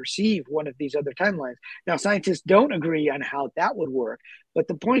go and perceive one of these other timelines. Now scientists don't agree on how that would work, but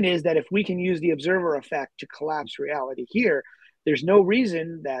the point is that if we can use the observer effect to collapse reality here, there's no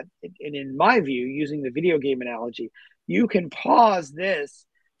reason that, and in my view, using the video game analogy, you can pause this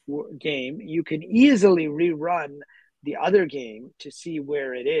game, you can easily rerun the other game to see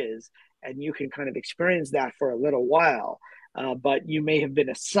where it is, and you can kind of experience that for a little while. But you may have been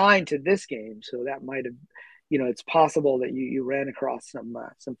assigned to this game, so that might have, it's possible that you ran across some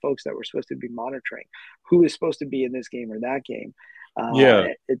folks that were supposed to be monitoring who is supposed to be in this game or that game. Yeah.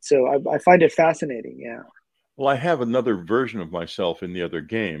 So I find it fascinating. Yeah. Well, I have another version of myself in the other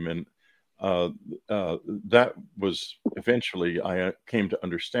game, and that was eventually I came to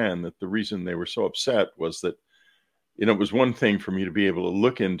understand that the reason they were so upset was that, it was one thing for me to be able to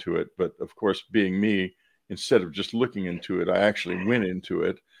look into it, but of course, being me, instead of just looking into it, I actually went into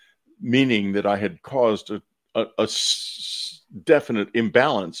it, meaning that I had caused a definite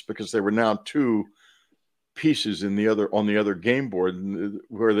imbalance because there were now two pieces on the other game board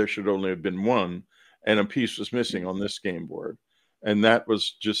where there should only have been one, and a piece was missing on this game board. And that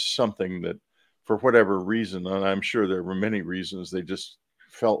was just something that, for whatever reason, and I'm sure there were many reasons, they just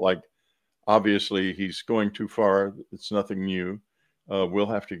felt like, obviously, he's going too far. It's nothing new. We'll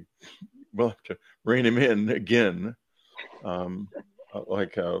have to rein him in again. I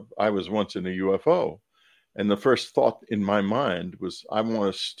was once in a UFO, and the first thought in my mind was, I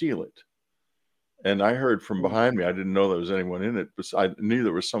want to steal it. And I heard from behind me, I didn't know there was anyone in it. I knew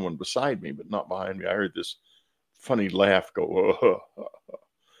there was someone beside me, but not behind me. I heard this funny laugh go,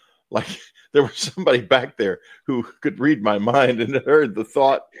 like there was somebody back there who could read my mind and heard the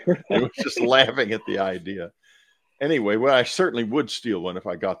thought and was just laughing at the idea. Anyway, well, I certainly would steal one if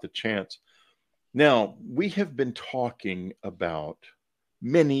I got the chance. Now, we have been talking about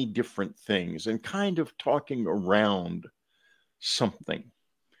many different things and kind of talking around something.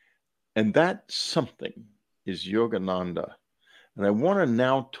 And that something is Yogananda. And I want to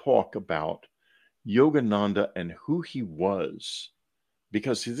now talk about Yogananda and who he was,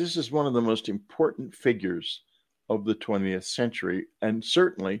 because this is one of the most important figures of the 20th century, and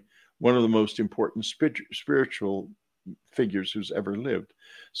certainly one of the most important spiritual figures who's ever lived.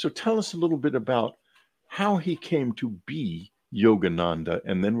 So tell us a little bit about how he came to be Yogananda,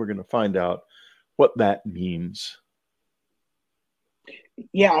 and then we're going to find out what that means.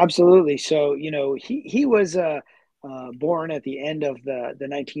 Yeah, absolutely. So, he was born at the end of the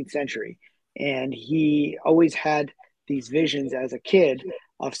 19th century, and he always had these visions as a kid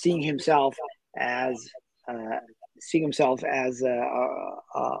of seeing himself as a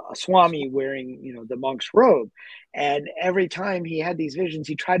swami wearing, the monk's robe. And every time he had these visions,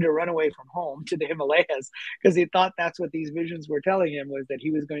 he tried to run away from home to the Himalayas because he thought that's what these visions were telling him, was that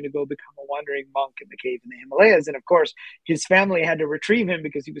he was going to go become a wandering monk in the cave in the Himalayas. And of course, his family had to retrieve him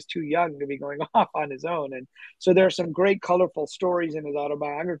because he was too young to be going off on his own. And so there are some great colorful stories in his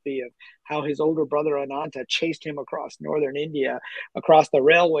autobiography of how his older brother Ananta chased him across northern India, across the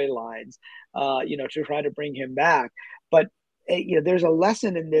railway lines, to try to bring him back. But there's a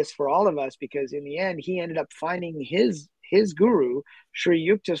lesson in this for all of us, because in the end, he ended up finding his guru, Sri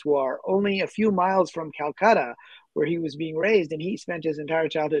Yukteswar, only a few miles from Calcutta, where he was being raised. And he spent his entire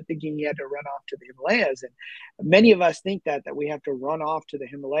childhood thinking he had to run off to the Himalayas. And many of us think that we have to run off to the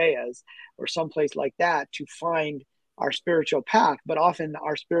Himalayas or someplace like that to find our spiritual path, but often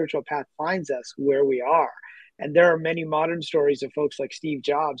our spiritual path finds us where we are. And there are many modern stories of folks like Steve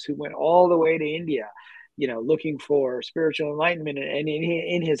Jobs who went all the way to India, looking for spiritual enlightenment. And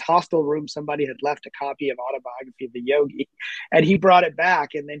in his hostel room, somebody had left a copy of Autobiography of the Yogi, and he brought it back.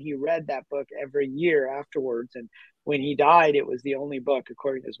 And then he read that book every year afterwards. And when he died, it was the only book,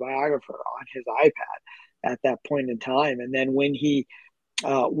 according to his biographer, on his iPad at that point in time. And then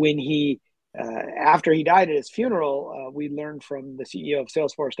after he died at his funeral, we learned from the CEO of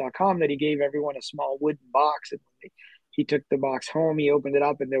Salesforce.com that he gave everyone a small wooden box. And when he took the box home, he opened it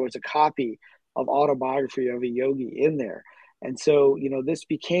up, and there was a copy of Autobiography of a Yogi in there. And so, this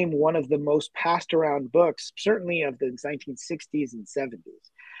became one of the most passed around books, certainly of the 1960s and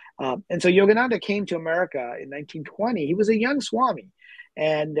 70s. And so Yogananda came to America in 1920. He was a young Swami.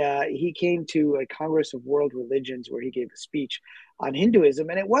 And he came to a Congress of World Religions where he gave a speech on Hinduism.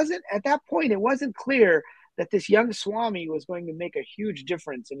 And at that point, it wasn't clear that this young Swami was going to make a huge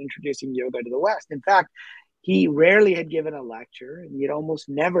difference in introducing yoga to the West. In fact, he rarely had given a lecture, and he had almost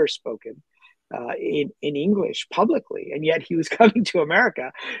never spoken in English publicly. And yet he was coming to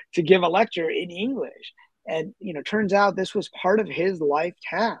America to give a lecture in English. And, turns out this was part of his life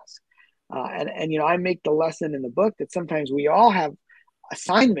task. And I make the lesson in the book that sometimes we all have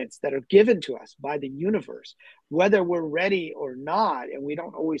assignments that are given to us by the universe, whether we're ready or not, and we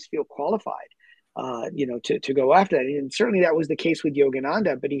don't always feel qualified, to go after that. And certainly that was the case with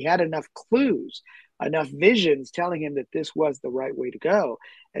Yogananda, but he had enough clues, enough visions telling him that this was the right way to go.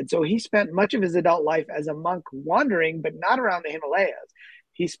 And so he spent much of his adult life as a monk wandering, but not around the Himalayas.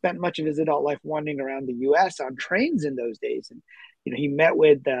 He spent much of his adult life wandering around the U.S. on trains in those days. And, he met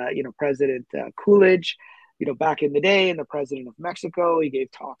with, President Coolidge, back in the day, and the president of Mexico. He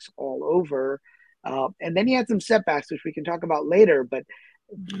gave talks all over. And then he had some setbacks, which we can talk about later. But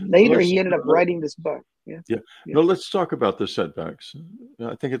later he ended up writing this book. Yeah. No, let's talk about the setbacks.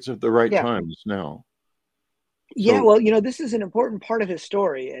 I think it's at the right times now. Yeah, well, this is an important part of his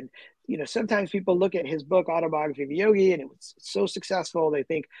story. And, sometimes people look at his book, Autobiography of a Yogi, and it was so successful. They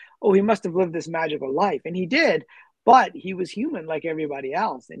think, oh, he must have lived this magical life. And he did. But he was human like everybody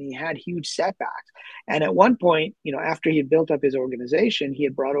else, and he had huge setbacks. And at one point, after he had built up his organization, he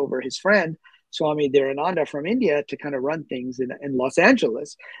had brought over his friend, Swami Dhirananda from India, to kind of run things in Los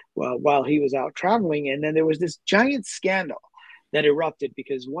Angeles while he was out traveling. And then there was this giant scandal that erupted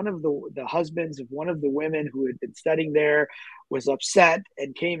because one of the husbands of one of the women who had been studying there was upset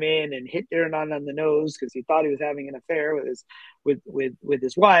and came in and hit Dhirananda on the nose because he thought he was having an affair with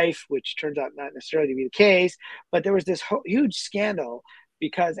his wife, which turns out not necessarily to be the case. But there was this huge scandal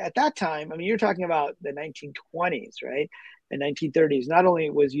because at that time, I mean, you're talking about the 1920s, right? The 1930s. Not only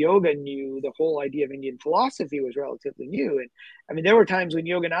was yoga new, the whole idea of Indian philosophy was relatively new. And I mean, there were times when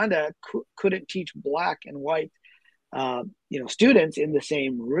Yogananda couldn't teach black and white students in the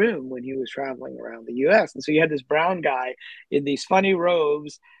same room when he was traveling around the US. And so you had this brown guy in these funny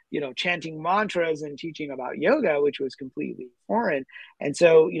robes, chanting mantras and teaching about yoga, which was completely foreign. And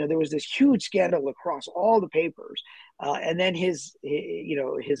so, there was this huge scandal across all the papers. And then his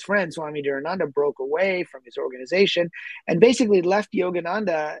friend, Swami Dhirananda, broke away from his organization and basically left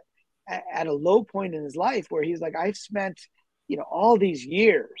Yogananda at a low point in his life where he's like, I've spent, all these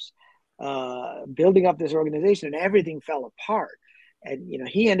years building up this organization, and everything fell apart. And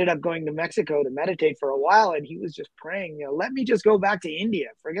he ended up going to Mexico to meditate for a while, and he was just praying, let me just go back to India.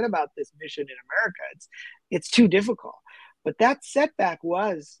 Forget about this mission in America. It's too difficult. But that setback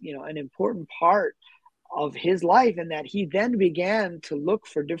was, an important part of his life, and that he then began to look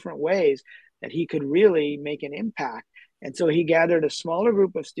for different ways that he could really make an impact. And so he gathered a smaller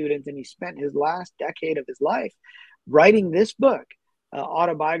group of students, and he spent his last decade of his life writing this book,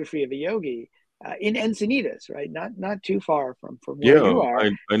 Autobiography of a Yogi, in Encinitas, right? Not too far from where you are.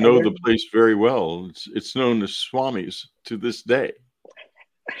 I know the place very well. It's known as Swami's to this day.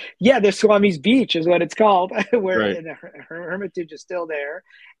 Yeah, the Swami's Beach is what it's called, where the hermitage is still there.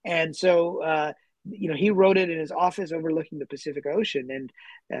 And so, he wrote it in his office overlooking the Pacific Ocean. And,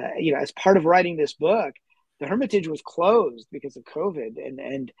 as part of writing this book, the hermitage was closed because of COVID.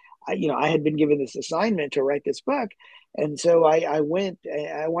 And I had been given this assignment to write this book. And so I wanted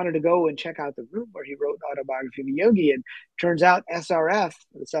to go and check out the room where he wrote Autobiography of a Yogi. And turns out SRF,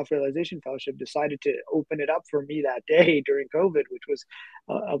 the Self-Realization Fellowship, decided to open it up for me that day during COVID, which was,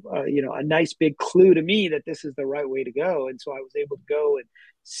 a nice big clue to me that this is the right way to go. And so I was able to go and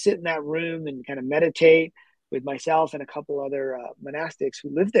sit in that room and kind of meditate with myself and a couple other monastics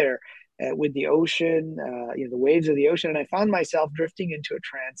who lived there with the ocean, the waves of the ocean. And I found myself drifting into a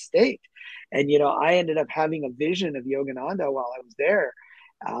trance state. And, I ended up having a vision of Yogananda while I was there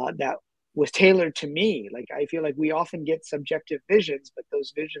that was tailored to me. Like, I feel like we often get subjective visions, but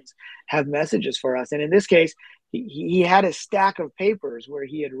those visions have messages for us. And in this case, he had a stack of papers where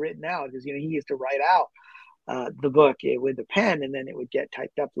he had written out, because he used to write out the book with the pen, and then it would get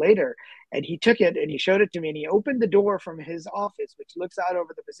typed up later. And he took it and he showed it to me, and he opened the door from his office, which looks out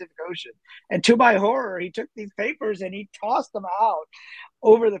over the Pacific Ocean. And to my horror, he took these papers and he tossed them out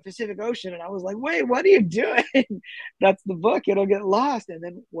over the Pacific Ocean. And I was like, wait, what are you doing? That's the book. It'll get lost. And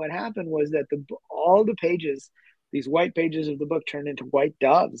then what happened was that all the pages, these white pages of the book, turned into white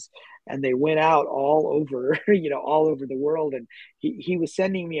doves, and they went out all over, all over the world. And he was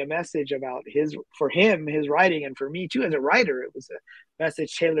sending me a message about his writing, and for me too, as a writer, it was a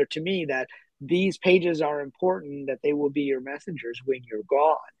message tailored to me that these pages are important, that they will be your messengers when you're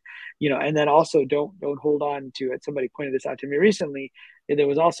gone. And then also don't hold on to it. Somebody pointed this out to me recently. There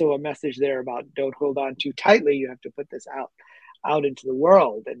was also a message there about don't hold on too tightly. You have to put this out into the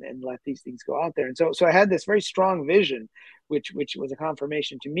world and let these things go out there. And so I had this very strong vision, which was a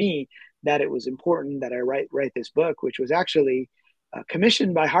confirmation to me that it was important that I write this book, which was actually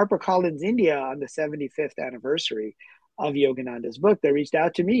commissioned by HarperCollins India on the 75th anniversary of Yogananda's book. They reached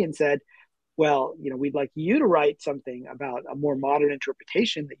out to me and said, well, we'd like you to write something about a more modern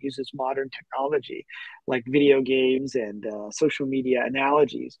interpretation that uses modern technology, like video games and social media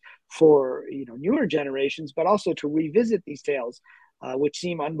analogies for, newer generations, but also to revisit these tales, which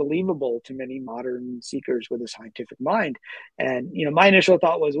seem unbelievable to many modern seekers with a scientific mind. And, my initial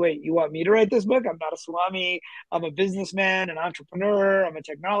thought was, wait, you want me to write this book? I'm not a Swami. I'm a businessman, an entrepreneur. I'm a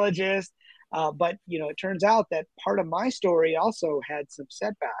technologist. But, it turns out that part of my story also had some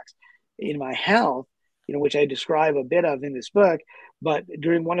setbacks in my health, which I describe a bit of in this book. But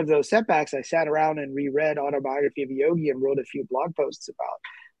during one of those setbacks, I sat around and reread Autobiography of a Yogi and wrote a few blog posts about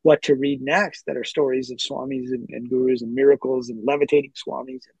what to read next, that are stories of swamis and gurus and miracles and levitating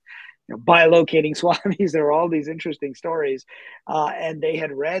swamis and bilocating swamis. There are all these interesting stories, and they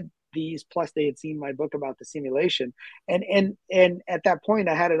had read these, plus they had seen my book about the simulation. And at that point,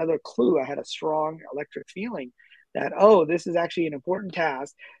 I had another clue. I had a strong electric feeling that, this is actually an important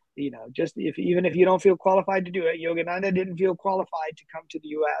task. Just even if you don't feel qualified to do it, Yogananda didn't feel qualified to come to the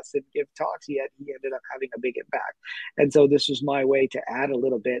U.S. and give talks, yet he ended up having a big impact. And so this was my way to add a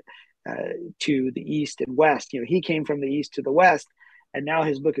little bit to the East and West. He came from the East to the West, and now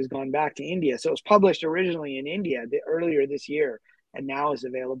his book has gone back to India. So it was published originally in India earlier this year, and now is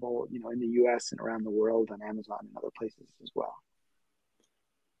available, in the U.S. and around the world on Amazon and other places as well.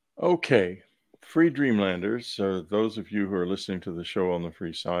 Okay. Free Dreamlanders, those of you who are listening to the show on the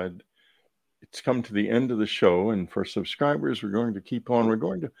free side, it's come to the end of the show. And for subscribers, we're going to keep on. We're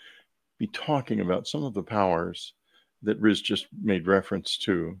going to be talking about some of the powers that Riz just made reference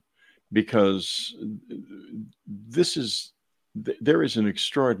to, because there is an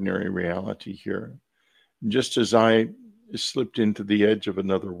extraordinary reality here. Just as I slipped into the edge of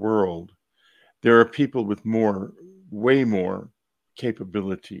another world, there are people with way more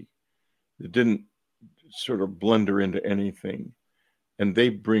capability that didn't sort of blunder into anything. And they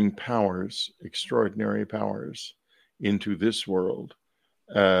bring powers, extraordinary powers, into this world.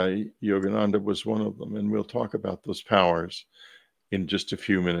 Yogananda was one of them. And we'll talk about those powers in just a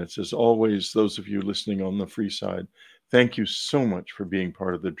few minutes. As always, those of you listening on the free side, thank you so much for being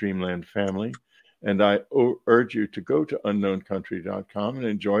part of the Dreamland family. And I urge you to go to unknowncountry.com and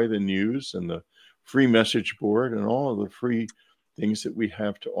enjoy the news and the free message board and all of the free things that we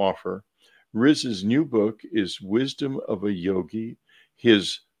have to offer. Riz's new book is Wisdom of a Yogi.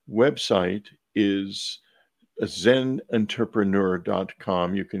 His website is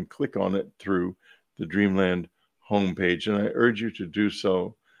zenentrepreneur.com. You can click on it through the Dreamland homepage, and I urge you to do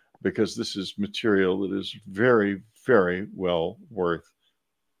so, because this is material that is very, very well worth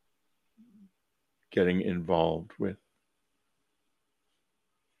getting involved with.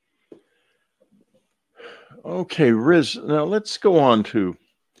 Okay, Riz, now let's go on to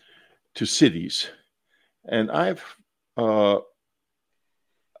cities. And I've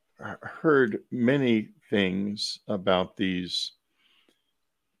heard many things about these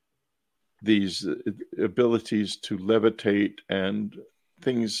abilities to levitate and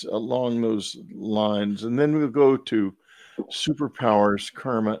things along those lines. And then we'll go to superpowers,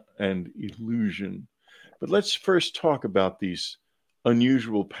 karma, and illusion. But let's first talk about these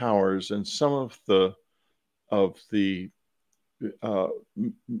unusual powers and some of the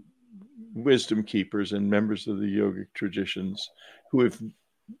wisdom keepers and members of the yogic traditions who have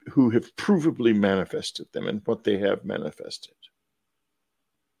provably manifested them and what they have manifested.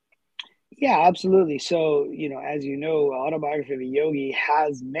 Yeah, absolutely. So, as you know, Autobiography of a Yogi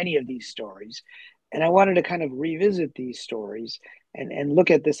has many of these stories. And I wanted to kind of revisit these stories and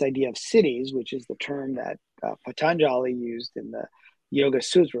look at this idea of cities, which is the term that Patanjali used in the Yoga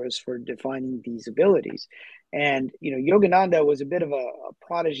Sutras for defining these abilities. And, Yogananda was a bit of a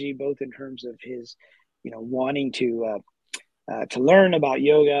prodigy, both in terms of his, wanting to learn about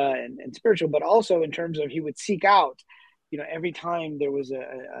yoga and spiritual, but also in terms of he would seek out, every time there was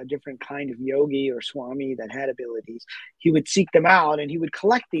a different kind of yogi or swami that had abilities, he would seek them out and he would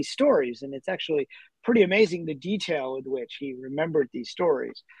collect these stories. And it's actually pretty amazing the detail with which he remembered these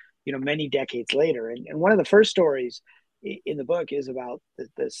stories, many decades later. And one of the first stories in the book is about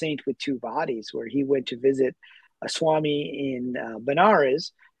the saint with two bodies, where he went to visit a swami in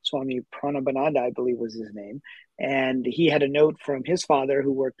Benares. Swami Pranabananda, I believe was his name. And he had a note from his father,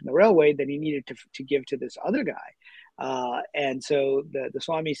 who worked in the railway, that he needed to give to this other guy. And so the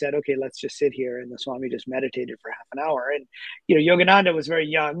Swami said, okay, let's just sit here. And the Swami just meditated for half an hour. And, Yogananda was very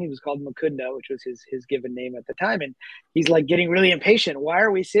young. He was called Mukunda, which was his given name at the time. And he's like getting really impatient. Why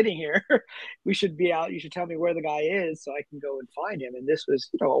are we sitting here? We should be out. You should tell me where the guy is so I can go and find him. And this was,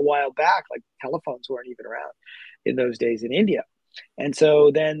 a while back, like telephones weren't even around in those days in India. And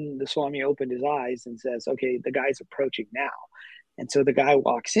so then the Swami opened his eyes and says, okay, the guy's approaching now. And so the guy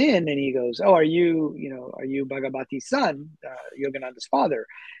walks in and he goes, oh, are you Bhagavati's son, Yogananda's father?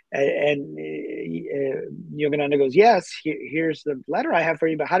 And Yogananda goes, yes, here's the letter I have for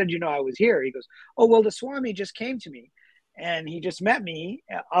you, but how did you know I was here? He goes, oh, well, the Swami just came to me and he just met me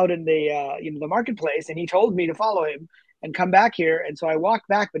out in the marketplace, and he told me to follow him and come back here. And so I walked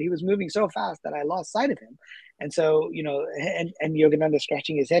back, but he was moving so fast that I lost sight of him. And so, and Yogananda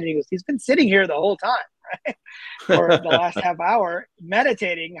scratching his head, and he goes, he's been sitting here the whole time, right? For the last half hour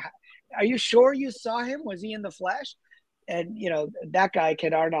meditating. Are you sure you saw him? Was he in the flesh? And, that guy,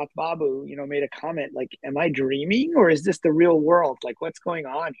 Kedarnath Babu, made a comment like, am I dreaming, or is this the real world? Like, what's going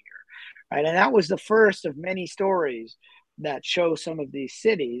on here? Right. And that was the first of many stories that show some of these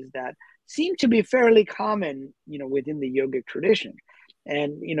cities that seem to be fairly common, within the yogic tradition.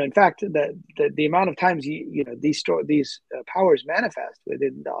 And, in fact, the amount of times, these powers manifest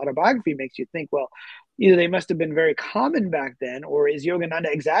within the autobiography makes you think, well, either they must have been very common back then, or is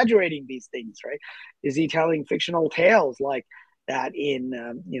Yogananda exaggerating these things, right? Is he telling fictional tales like that in,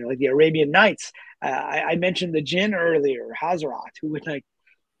 like the Arabian Nights? I mentioned the jinn earlier, Hazrat, who would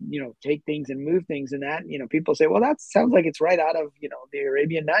take things and move things, and that, people say, well, that sounds like it's right out of, the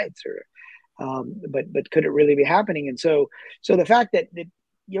Arabian Nights, or but could it really be happening? And so the fact that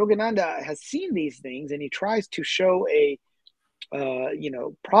Yogananda has seen these things and he tries to show a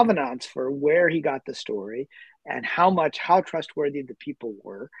provenance for where he got the story and how trustworthy the people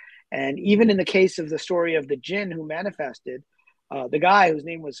were. And even in the case of the story of the jinn who manifested, the guy whose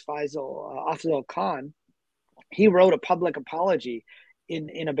name was Afzal Khan, he wrote a public apology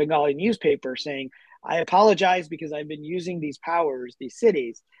in a Bengali newspaper saying, I apologize because I've been using these powers, these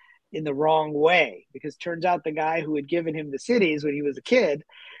cities, in the wrong way. Because turns out the guy who had given him the cities when he was a kid,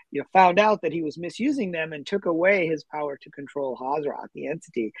 found out that he was misusing them and took away his power to control Hazrat, the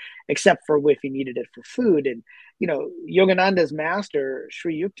entity, except for if he needed it for food. And, Yogananda's master,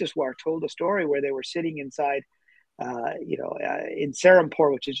 Sri Yukteswar, told a story where they were sitting inside, in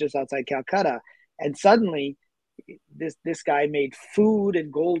Serampore, which is just outside Calcutta. And suddenly this guy made food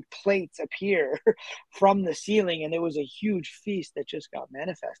and gold plates appear from the ceiling, and there was a huge feast that just got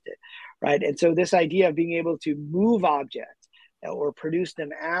manifested, right? And so this idea of being able to move objects or produce them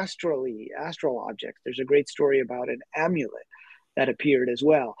astral objects, there's a great story about an amulet that appeared as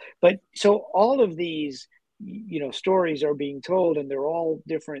well. But so all of these stories are being told, and they're all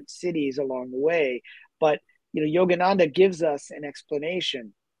different cities along the way. But Yogananda gives us an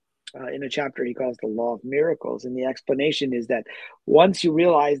explanation in a chapter he calls the Law of Miracles. And the explanation is that once you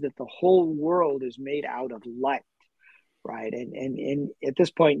realize that the whole world is made out of light, right? And at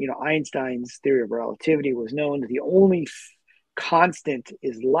this point, Einstein's theory of relativity was known that the only constant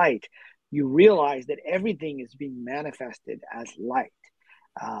is light. You realize that everything is being manifested as light.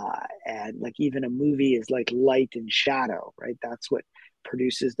 And like even a movie is like light and shadow, right? That's what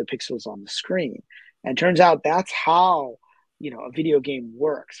produces the pixels on the screen. And turns out that's how a video game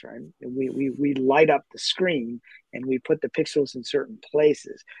works, right? We light up the screen and we put the pixels in certain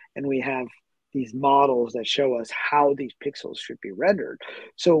places, and we have these models that show us how these pixels should be rendered.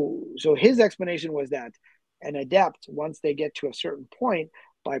 So his explanation was that an adept, once they get to a certain point,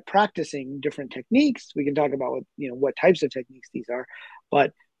 by practicing different techniques, we can talk about what types of techniques these are,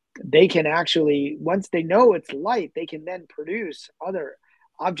 but they can actually, once they know it's light, they can then produce other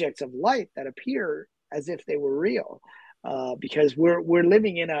objects of light that appear as if they were real. Because we're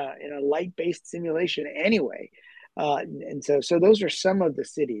living in a light-based simulation anyway, and so those are some of the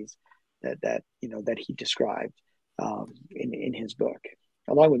cities that he described in his book,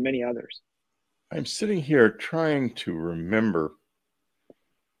 along with many others. I'm sitting here trying to remember.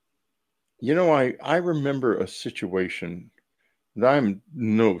 I remember a situation that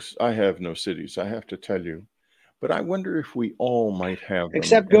I have no cities, I have to tell you, but I wonder if we all might have them.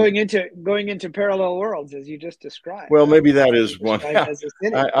 Except going into parallel worlds, as you just described. Well, maybe that As is one. Yeah. as a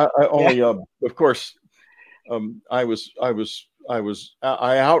city. I only, of course, I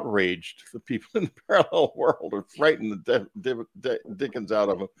outraged the people in the parallel world, or frightened the dickens out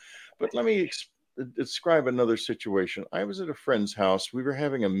of them. But let me describe another situation. I was at a friend's house. We were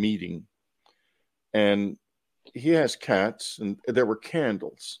having a meeting, and he has cats, and there were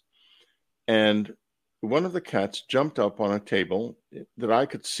candles. And one of the cats jumped up on a table that I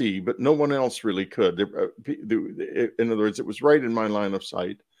could see, but no one else really could. In other words, it was right in my line of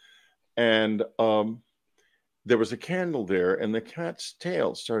sight. And there was a candle there, and the cat's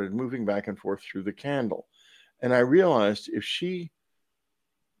tail started moving back and forth through the candle. And I realized if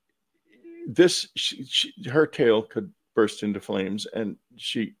her tail could burst into flames, and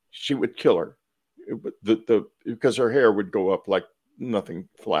she would kill her. Because her hair would go up like nothing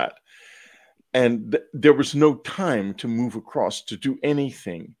flat. And there was no time to move across to do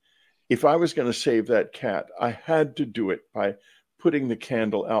anything. If I was going to save that cat, I had to do it by putting the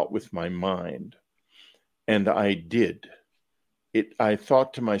candle out with my mind. And I did. I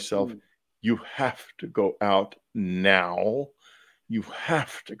thought to myself, you have to go out now. You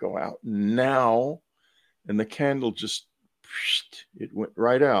have to go out now. And the candle it went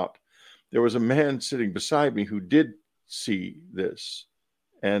right out. There was a man sitting beside me who did see this.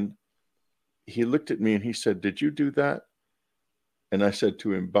 And he looked at me and he said, "Did you do that?" And I said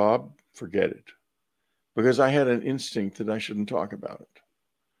to him, "Bob, forget it." Because I had an instinct that I shouldn't talk about it.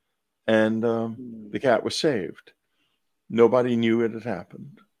 And the cat was saved. Nobody knew it had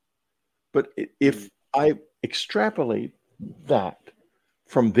happened. But if I extrapolate that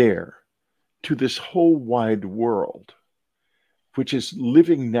from there to this whole wide world, which is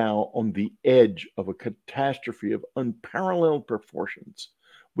living now on the edge of a catastrophe of unparalleled proportions,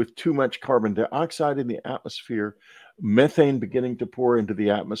 with too much carbon dioxide in the atmosphere, methane beginning to pour into the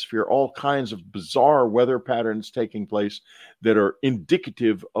atmosphere, all kinds of bizarre weather patterns taking place that are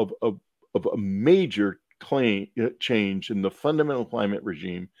indicative of a major change in the fundamental climate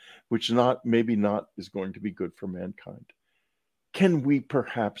regime, which maybe not is going to be good for mankind. Can we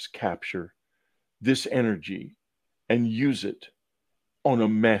perhaps capture this energy and use it on a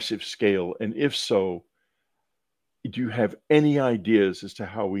massive scale? And if so, do you have any ideas as to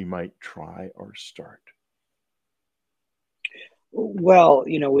how we might try or start? Well,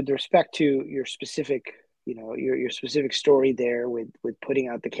 with respect to your specific, your specific story there with putting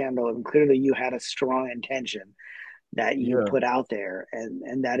out the candle, and clearly you had a strong intention that you put out there,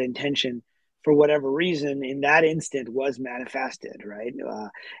 and that intention, for whatever reason, in that instant was manifested, right?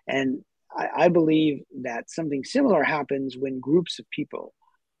 And I believe that something similar happens when groups of people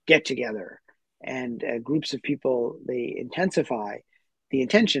get together, and groups of people, they intensify the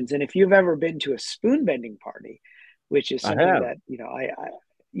intentions. And if you've ever been to a spoon bending party, which is something that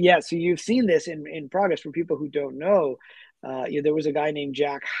so you've seen this in progress. For people who don't know, there was a guy named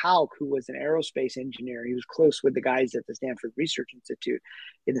Jack Houck who was an aerospace engineer. He was close with the guys at the Stanford Research Institute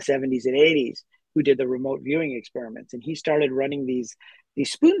in the 70s and 80s who did the remote viewing experiments, and he started running these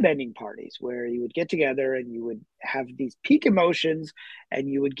spoon bending parties where you would get together and you would have these peak emotions, and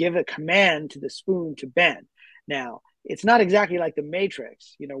you would give a command to the spoon to bend. Now, it's not exactly like the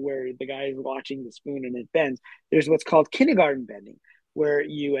Matrix, where the guy is watching the spoon and it bends. There's what's called kindergarten bending, where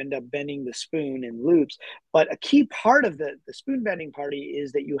you end up bending the spoon in loops. But a key part of the spoon bending party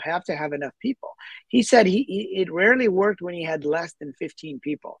is that you have to have enough people. He said it rarely worked when he had less than 15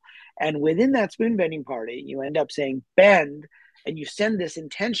 people. And within that spoon bending party, you end up saying bend, and you send this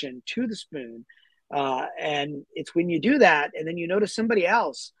intention to the spoon. And it's when you do that, and then you notice somebody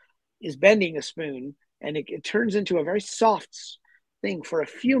else is bending a spoon, and it turns into a very soft thing for a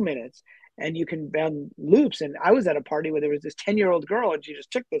few minutes, and you can bend loops. And I was at a party where there was this 10-year-old girl, and she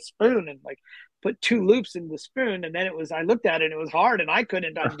just took the spoon and put 2 loops in the spoon. And then I looked at it, and it was hard, and I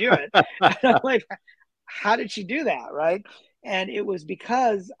couldn't undo it. And I'm like, how did she do that? Right. And it was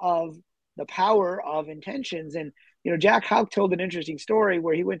because of the power of intentions. And, Jack Houck told an interesting story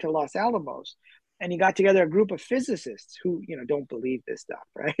where he went to Los Alamos, and he got together a group of physicists who, don't believe this stuff,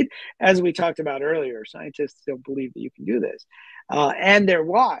 right? As we talked about earlier, scientists don't believe that you can do this, and their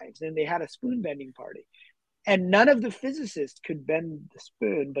wives, and they had a spoon bending party. And none of the physicists could bend the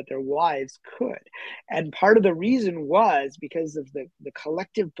spoon, but their wives could. And part of the reason was because of the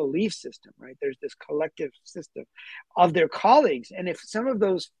collective belief system, right? There's this collective system of their colleagues. And if some of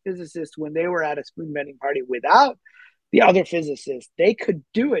those physicists, when they were at a spoon bending party without the other physicists, they could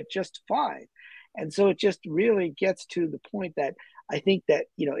do it just fine. And so it just really gets to the point that I think that,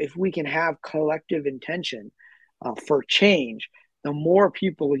 if we can have collective intention for change, the more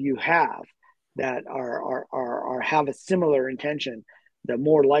people you have that are have a similar intention, the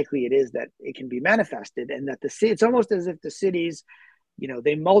more likely it is that it can be manifested, and that it's almost as if the cities,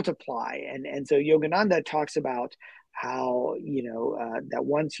 they multiply. And so Yogananda talks about how that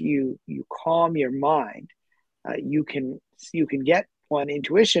once you calm your mind, you can get one,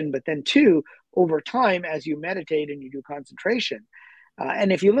 intuition, but then two, over time, as you meditate and you do concentration,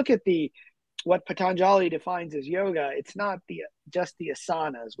 and if you look at what Patanjali defines as yoga, it's not just the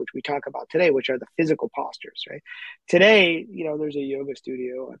asanas, which we talk about today, which are the physical postures, right? Today, there's a yoga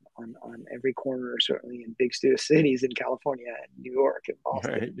studio on every corner, certainly in big cities in California and New York and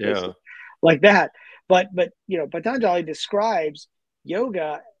Boston, right, yeah, like that. But Patanjali describes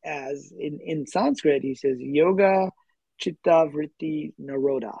yoga as in Sanskrit. He says yoga chitta vritti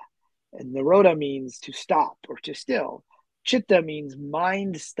naroda, and naroda means to stop or to still. Chitta means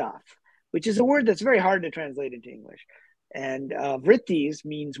mind stuff, which is a word that's very hard to translate into English. And vrittis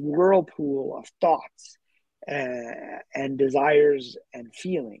means whirlpool of thoughts and desires and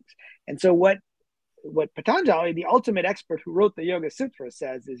feelings. And so what Patanjali, the ultimate expert who wrote the Yoga Sutra,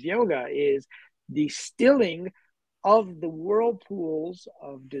 says is yoga is the stilling of the whirlpools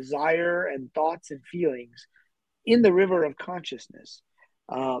of desire and thoughts and feelings in the river of consciousness.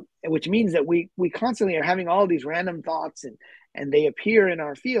 Which means that we constantly are having all these random thoughts and they appear in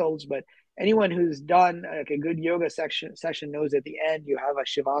our fields. But anyone who's done like a good yoga session knows at the end you have a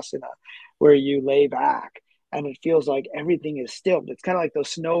shavasana where you lay back and it feels like everything is still. It's kind of like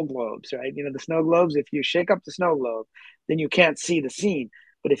those snow globes, right? The snow globes, if you shake up the snow globe, then you can't see the scene.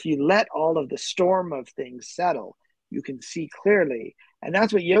 But if you let all of the storm of things settle, you can see clearly. And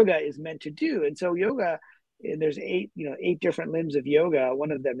that's what yoga is meant to do. And so yoga, and there's eight different limbs of yoga.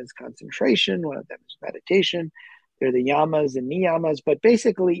 One of them is concentration. One of them is meditation. They're the yamas and niyamas. But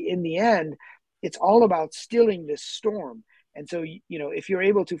basically, in the end, it's all about stilling this storm. And so, if you're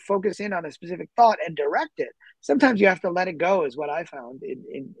able to focus in on a specific thought and direct it, sometimes you have to let it go, is what I found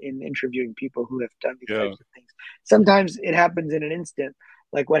in interviewing people who have done these types of things. Sometimes it happens in an instant,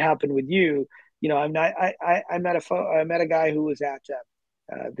 like what happened with you. I met a guy who was at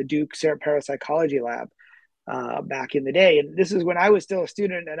the Duke Parapsychology Lab back in the day. And this is when I was still a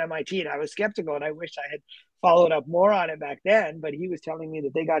student at MIT, and I was skeptical, and I wish I had followed up more on it back then. But he was telling me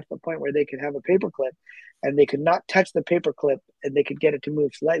that they got to the point where they could have a paperclip and they could not touch the paperclip and they could get it to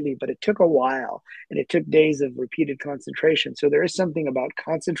move slightly, but it took a while and it took days of repeated concentration. So there is something about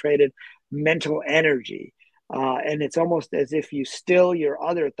concentrated mental energy. And it's almost as if you still your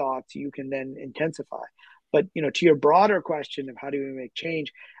other thoughts, you can then intensify. But to your broader question of how do we make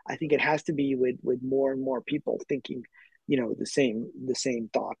change, I think it has to be with more and more people thinking, the same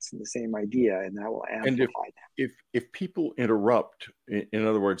thoughts and the same idea, and that will amplify that. If people interrupt, in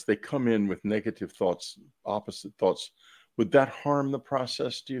other words, they come in with negative thoughts, opposite thoughts, would that harm the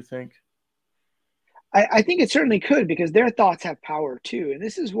process, do you think? I think it certainly could, because their thoughts have power too. And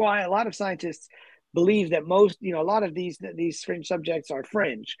this is why a lot of scientists believe that a lot of these fringe subjects are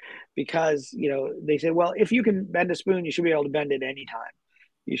fringe, because they say, well, if you can bend a spoon, you should be able to bend it anytime.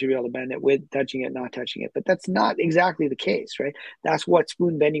 You should be able to bend it with touching it, not touching it. But that's not exactly the case, right? That's what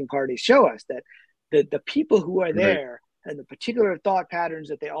spoon bending parties show us, that the people who are there and the particular thought patterns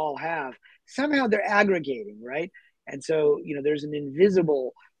that they all have, somehow they're aggregating, right? And so there's an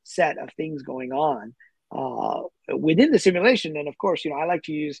invisible set of things going on within the simulation. And of course, I like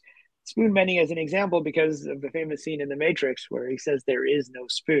to use spoon bending as an example because of the famous scene in The Matrix where he says there is no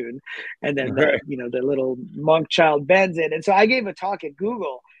spoon, and then the little monk child bends it. And so I gave a talk at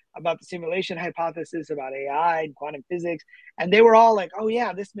Google about the simulation hypothesis, about AI and quantum physics, and they were all like, oh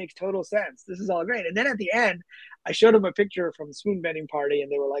yeah, this makes total sense, this is all great. And then at the end I showed them a picture from the spoon bending party,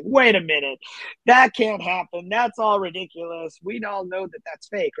 and they were like, wait a minute, that can't happen, that's all ridiculous, we all know that that's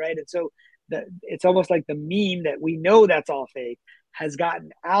fake, right? And so it's almost like the meme that we know that's all fake has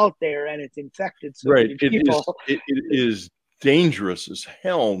gotten out there, and it's infected so many people. It is dangerous as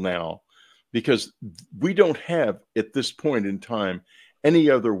hell now, because we don't have at this point in time any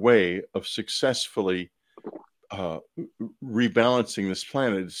other way of successfully rebalancing this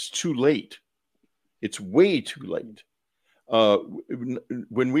planet. It's too late. It's way too late.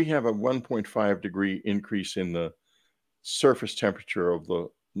 When we have a 1.5 degree increase in the surface temperature of the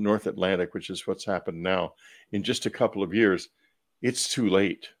North Atlantic, which is what's happened now, in just a couple of years, it's too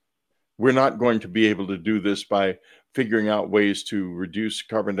late. We're not going to be able to do this by figuring out ways to reduce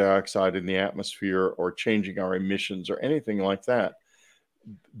carbon dioxide in the atmosphere or changing our emissions or anything like that.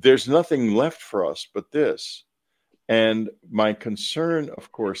 There's nothing left for us but this. And my concern,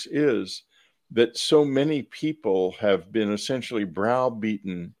 of course, is that so many people have been essentially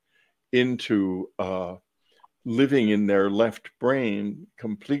browbeaten into living in their left brain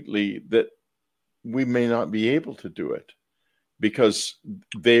completely that we may not be able to do it, because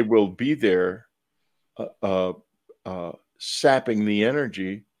they will be there sapping the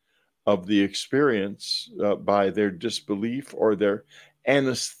energy of the experience by their disbelief or their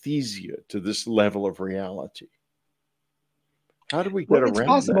anesthesia to this level of reality. How do we get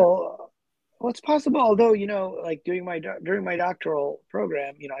around that? Well, it's possible. Although, like during my doctoral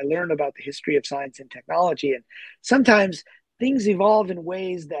program, I learned about the history of science and technology, and sometimes things evolve in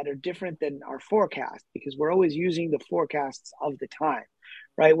ways that are different than our forecast, because we're always using the forecasts of the time,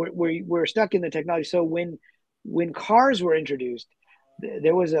 right? We're stuck in the technology. So when cars were introduced,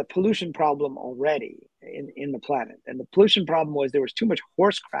 there was a pollution problem already in the planet. And the pollution problem was there was too much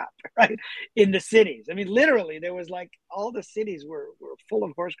horse crap, right, in the cities. I mean, literally, there was like all the cities were full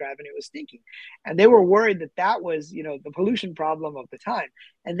of horse crap and it was stinking. And they were worried that was, the pollution problem of the time.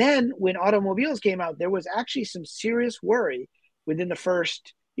 And then when automobiles came out, there was actually some serious worry within the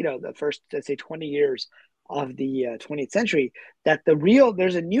first, let's say 20 years of the 20th century, that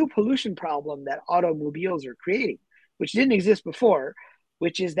there's a new pollution problem that automobiles are creating, which didn't exist before,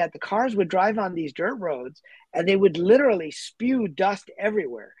 which is that the cars would drive on these dirt roads and they would literally spew dust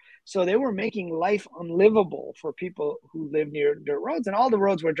everywhere. So they were making life unlivable for people who live near dirt roads, and all the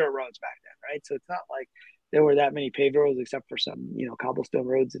roads were dirt roads back then, right? So it's not like there were that many paved roads except for some, cobblestone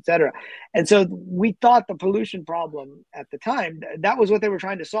roads, et cetera. And so we thought the pollution problem at the time, that was what they were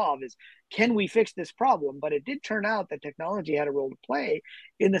trying to solve, is can we fix this problem? But it did turn out that technology had a role to play,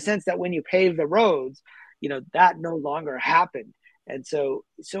 in the sense that when you pave the roads, that no longer happened. And so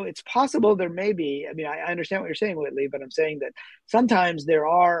it's possible there may be, I understand what you're saying, Whitley, but I'm saying that sometimes there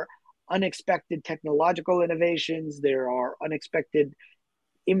are unexpected technological innovations, there are unexpected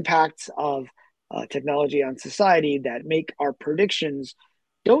impacts of technology on society that make our predictions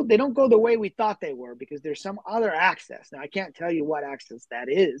don't go the way we thought they were, because there's some other access. Now, I can't tell you what access that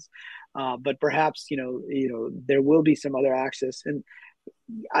is, but perhaps there will be some other access. And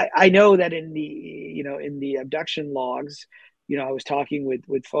I know that in the abduction logs, I was talking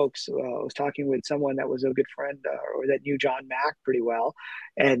with folks. I was talking with someone that was a good friend, or that knew John Mack pretty well,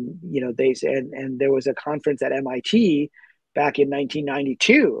 and they said, and there was a conference at MIT back in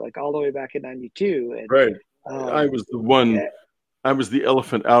 1992, like all the way back in 92. And, right. I was the one. I was the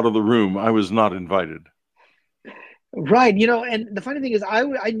elephant out of the room. I was not invited. Right. And the funny thing is,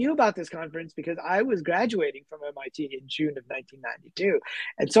 I knew about this conference because I was graduating from MIT in June of 1992.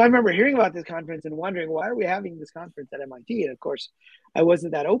 And so I remember hearing about this conference and wondering, why are we having this conference at MIT? And of course, I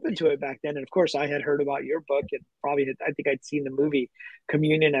wasn't that open to it back then. And of course, I had heard about your book, and I think I'd seen the movie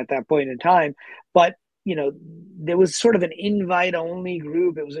Communion at that point in time. But, there was sort of an invite-only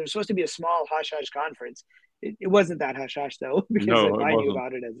group. It was supposed to be a small hush-hush conference. It wasn't that hush-hush, though, because I knew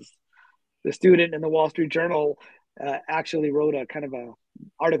about it as the student, in the Wall Street Journal actually wrote a kind of a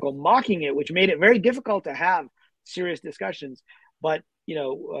article mocking it, which made it very difficult to have serious discussions. But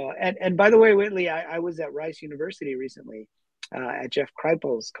and by the way, Whitley, I was at Rice University recently at Jeff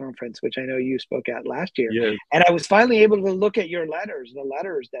Kripal's conference, which I know you spoke at last year. Yes. And I was finally able to look at your letters, the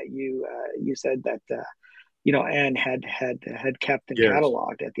letters that you said that Anne had kept and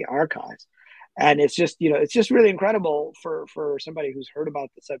cataloged at the archives. And it's just really incredible for somebody who's heard about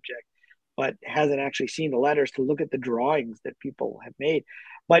the subject but hasn't actually seen the letters, to look at the drawings that people have made.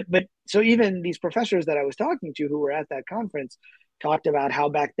 But so even these professors that I was talking to who were at that conference talked about how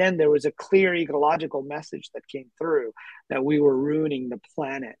back then there was a clear ecological message that came through, that we were ruining the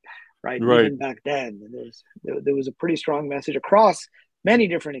planet, right? Even back then. And there was a pretty strong message across many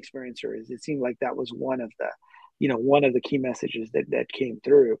different experiencers. It seemed like that was one of the key messages that came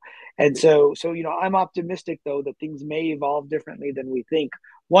through. And so I'm optimistic, though, that things may evolve differently than we think,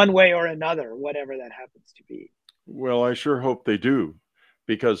 one way or another, whatever that happens to be. Well, I sure hope they do,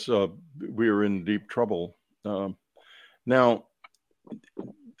 because we are in deep trouble. Now,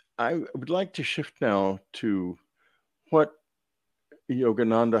 I would like to shift now to what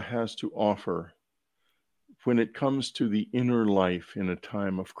Yogananda has to offer when it comes to the inner life in a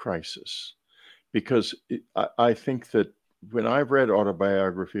time of crisis. Because I think that when I've read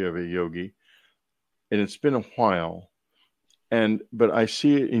Autobiography of a Yogi, and it's been a while, but I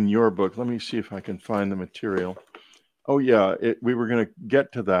see it in your book. Let me see if I can find the material. Oh yeah, we were going to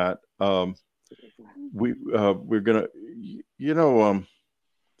get to that. We're going to, you know,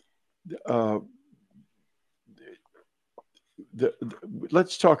 uh,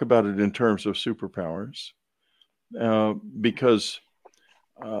 let's talk about it in terms of superpowers, because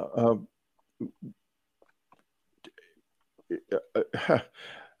uh,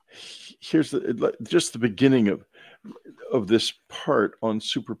 here's just the beginning of this part on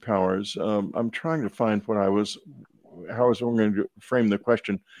superpowers. I'm trying to find how I was going to frame the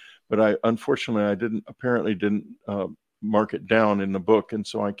question, but unfortunately I didn't mark it down in the book, and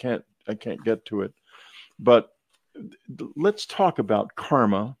so I can't get to it. But let's talk about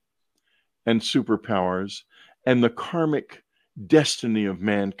karma and superpowers and the karmic destiny of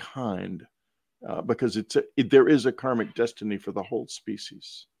mankind, because there is a karmic destiny for the whole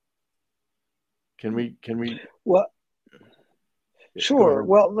species. Can we? Well, sure.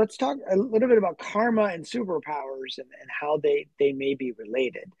 Well, let's talk a little bit about karma and superpowers and how they may be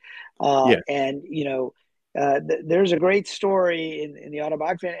related. And there's a great story in the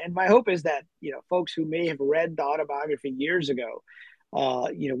autobiography, and my hope is that folks who may have read the autobiography years ago,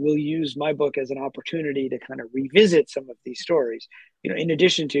 will use my book as an opportunity to kind of revisit some of these stories. In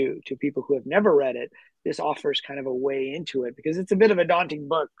addition to people who have never read it, this offers kind of a way into it, because it's a bit of a daunting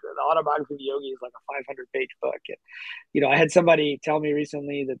book. The Autobiography of a Yogi is like a 500-page book. And, I had somebody tell me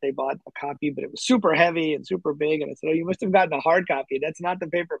recently that they bought a copy, but it was super heavy and super big. And I said, "Oh, you must have gotten a hard copy. That's not the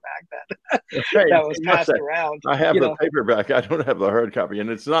paperback that that was passed around." I have the paperback. I don't have the hard copy,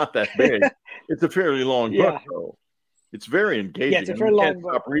 and it's not that big. It's a fairly long book, though. It's very engaging. Yeah, it's a very long book. You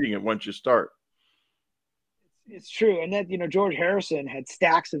can't stop reading it once you start. It's true. And that, George Harrison had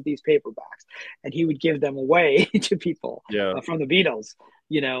stacks of these paperbacks, and he would give them away to people from the Beatles,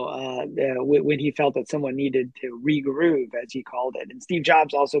 when he felt that someone needed to re-groove, as he called it. And Steve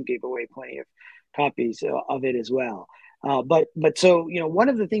Jobs also gave away plenty of copies of it as well. But so, one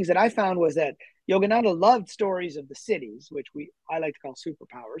of the things that I found was that Yogananda loved stories of the cities, which I like to call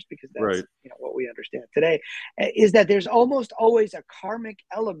superpowers, because that's right. What we understand today, is that there's almost always a karmic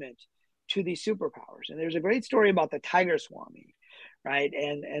element to these superpowers. And there's a great story about the Tiger Swami, right?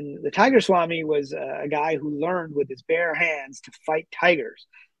 And the Tiger Swami was a guy who learned with his bare hands to fight tigers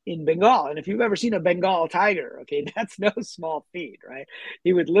in Bengal. And if you've ever seen a Bengal tiger, okay, that's no small feat, right?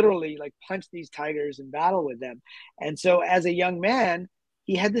 He would literally punch these tigers and battle with them. And so as a young man,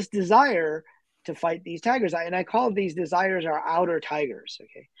 he had this desire to fight these tigers. And I call these desires our outer tigers,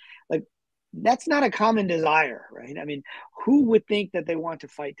 okay? That's not a common desire, right? I mean, who would think that they want to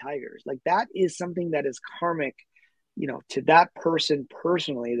fight tigers? That is something that is karmic, to that person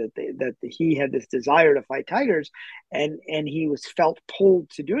personally, that he had this desire to fight tigers, and he was felt pulled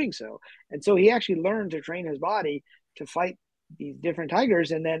to doing so. And so he actually learned to train his body to fight these different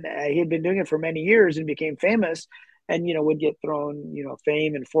tigers. And then he had been doing it for many years and became famous, and would get thrown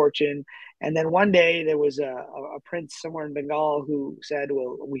fame and fortune. And then one day there was a prince somewhere in Bengal who said,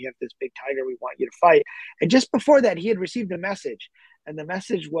 "Well, we have this big tiger we want you to fight." And just before that, he had received a message, and the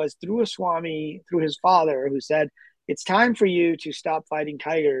message was through a Swami, through his father, who said, "It's time for you to stop fighting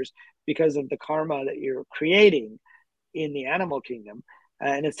tigers because of the karma that you're creating in the animal kingdom,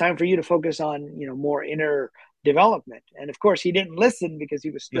 and it's time for you to focus on more inner development." And of course he didn't listen, because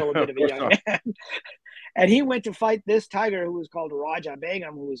he was still a bit of a young man. And he went to fight this tiger, who was called Raja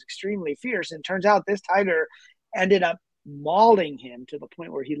Begum, who was extremely fierce. And turns out this tiger ended up mauling him to the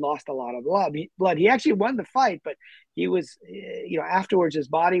point where he lost a lot of blood. He actually won the fight, but he was, afterwards his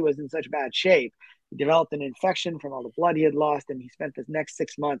body was in such bad shape. He developed an infection from all the blood he had lost, and he spent the next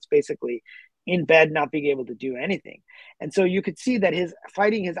 6 months basically in bed, not being able to do anything. And so you could see that his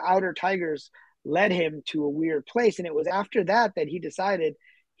fighting his outer tigers led him to a weird place. And it was after that he decided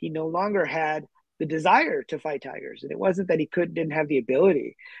he no longer had the desire to fight tigers. And it wasn't that he didn't have the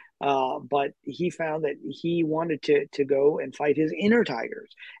ability, but he found that he wanted to go and fight his inner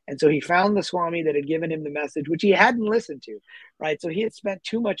tigers. And so he found the Swami that had given him the message, which he hadn't listened to, right? So he had spent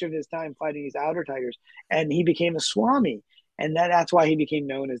too much of his time fighting his outer tigers, and he became a Swami. And that's why he became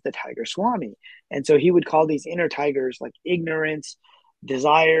known as the Tiger Swami. And so he would call these inner tigers ignorance,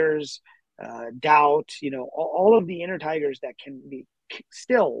 desires, doubt, all of the inner tigers that can be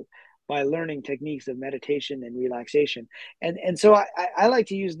stilled by learning techniques of meditation and relaxation. And so I like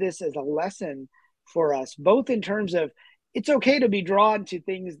to use this as a lesson for us, both in terms of it's okay to be drawn to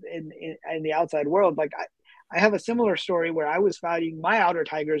things in the outside world. I have a similar story where I was fighting my outer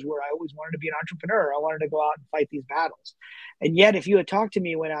tigers, where I always wanted to be an entrepreneur. I wanted to go out and fight these battles. And yet, if you had talked to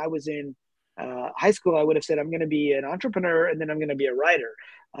me when I was in high school, I would have said, I'm going to be an entrepreneur and then I'm going to be a writer.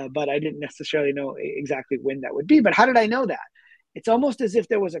 But I didn't necessarily know exactly when that would be. But how did I know that? It's almost as if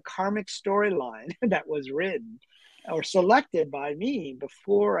there was a karmic storyline that was written or selected by me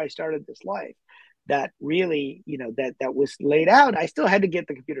before I started this life that really, that was laid out. I still had to get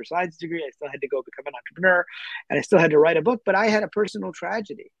the computer science degree. I still had to go become an entrepreneur, and I still had to write a book. But I had a personal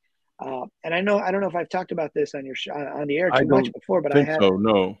tragedy, and I don't know if I've talked about this on on the air I too much don't before, but I think had so.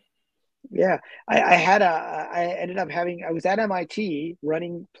 No. yeah, I ended up having, I was at MIT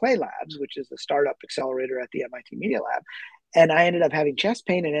running Play Labs, which is the startup accelerator at the MIT Media Lab. And I ended up having chest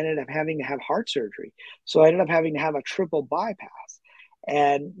pain and ended up having to have heart surgery. So I ended up having to have a triple bypass.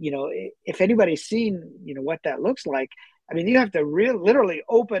 And, if anybody's seen, what that looks like, I mean, you have to literally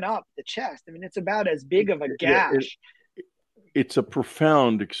open up the chest. I mean, it's about as big of a Yeah, gash. it's a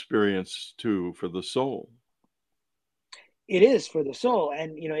profound experience too for the soul. It is for the soul.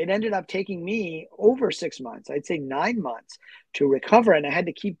 And, it ended up taking me over 6 months, I'd say 9 months to recover. And I had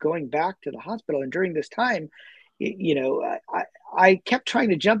to keep going back to the hospital. And during this time, I kept trying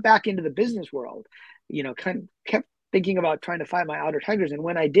to jump back into the business world, kept thinking about trying to find my outer tigers. And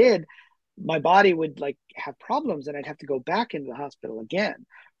when I did, my body would like have problems and I'd have to go back into the hospital again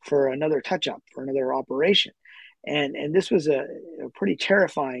for another touch up, for another operation. And this was a pretty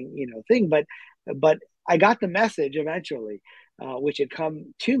terrifying, thing. But I got the message eventually, which had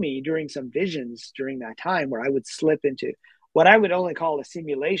come to me during some visions during that time where I would slip into what I would only call a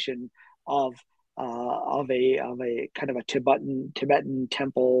simulation of a kind of a Tibetan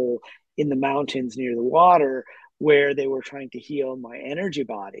temple in the mountains near the water where they were trying to heal my energy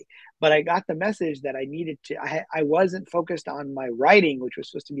body. But I got the message that I needed to. I wasn't focused on my writing, which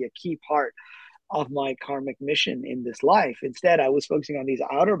was supposed to be a key part of my karmic mission in this life. Instead, I was focusing on these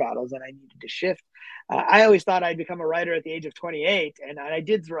outer battles and I needed to shift. I always thought I'd become a writer at the age of 28. And I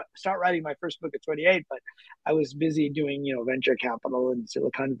did start writing my first book at 28, but I was busy doing, venture capital and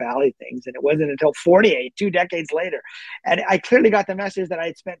Silicon Valley things. And it wasn't until 48, 2 decades later. And I clearly got the message that I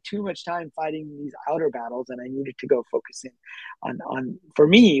had spent too much time fighting these outer battles and I needed to go focus in on for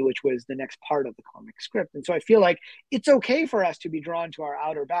me, which was the next part of the karmic script. And so I feel like it's okay for us to be drawn to our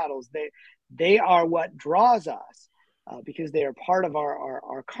outer battles. They are what draws us because they are part of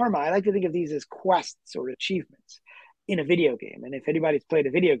our karma. I like to think of these as quests or achievements in a video game. And if anybody's played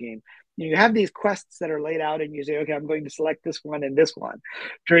a video game, you have these quests that are laid out and you say, okay, I'm going to select this one and this one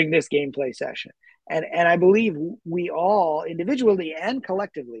during this gameplay session. And I believe we all individually and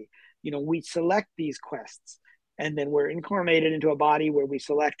collectively, we select these quests. And then we're incarnated into a body where we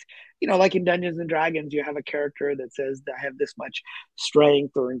select, like in Dungeons and Dragons, you have a character that says, I have this much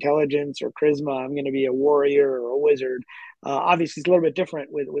strength or intelligence or charisma. I'm going to be a warrior or a wizard. Obviously, it's a little bit different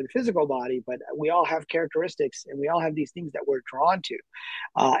with physical body, but we all have characteristics and we all have these things that we're drawn to.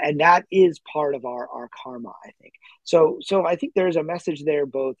 And that is part of our karma, I think. So I think there's a message there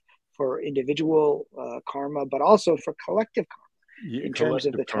both for individual karma, but also for collective karma in terms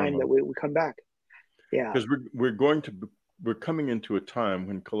of the time that we come back. Yeah, because we're coming into a time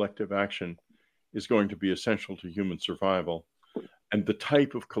when collective action is going to be essential to human survival, and the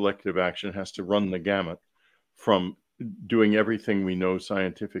type of collective action has to run the gamut from doing everything we know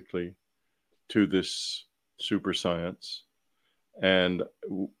scientifically to this super science, and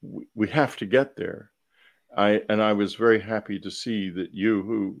we have to get there. I was very happy to see that you,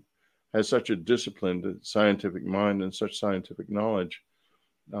 who has such a disciplined scientific mind and such scientific knowledge,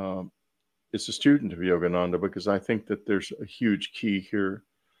 is a student of Yogananda, because I think that there's a huge key here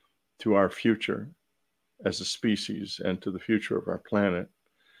to our future as a species and to the future of our planet.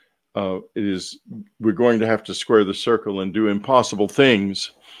 We're going to have to square the circle and do impossible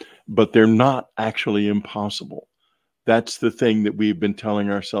things, but they're not actually impossible. That's the thing that we've been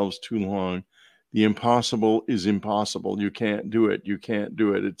telling ourselves too long. The impossible is impossible. You can't do it. You can't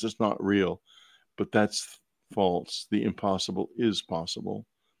do it. It's just not real. But that's false. The impossible is possible.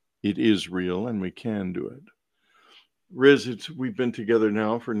 It is real, and we can do it. Riz, we've been together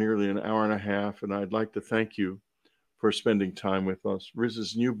now for nearly an hour and a half, and I'd like to thank you for spending time with us.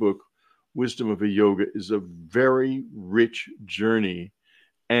 Riz's new book, Wisdom of a Yoga, is a very rich journey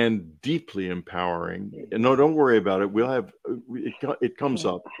and deeply empowering. And no, don't worry about it. We'll have it comes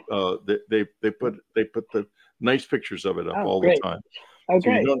up. They put the nice pictures of it up all great. the time.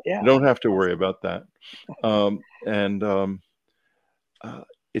 Okay, so you don't have to worry about that.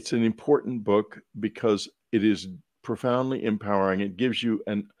 It's an important book because it is profoundly empowering. It gives you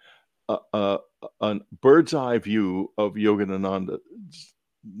a bird's eye view of Yogananda's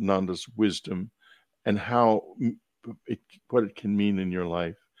wisdom and what it can mean in your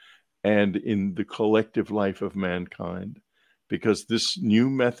life and in the collective life of mankind. Because this new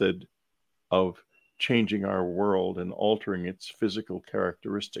method of changing our world and altering its physical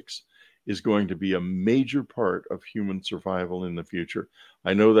characteristics is going to be a major part of human survival in the future.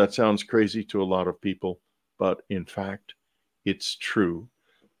 I know that sounds crazy to a lot of people, but in fact, it's true.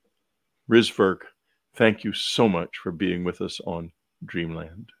 Riz Virk, thank you so much for being with us on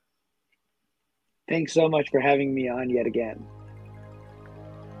Dreamland. Thanks so much for having me on yet again.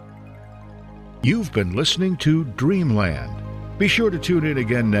 You've been listening to Dreamland. Be sure to tune in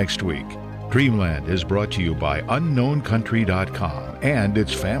again next week. Dreamland is brought to you by UnknownCountry.com and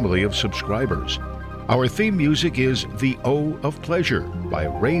its family of subscribers. Our theme music is The O of Pleasure by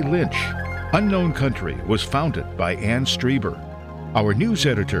Ray Lynch. Unknown Country was founded by Ann Strieber. Our news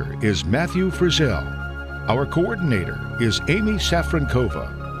editor is Matthew Frizzell. Our coordinator is Amy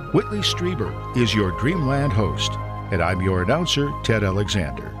Safrankova. Whitley Strieber is your Dreamland host, and I'm your announcer, Ted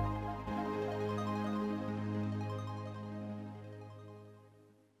Alexander.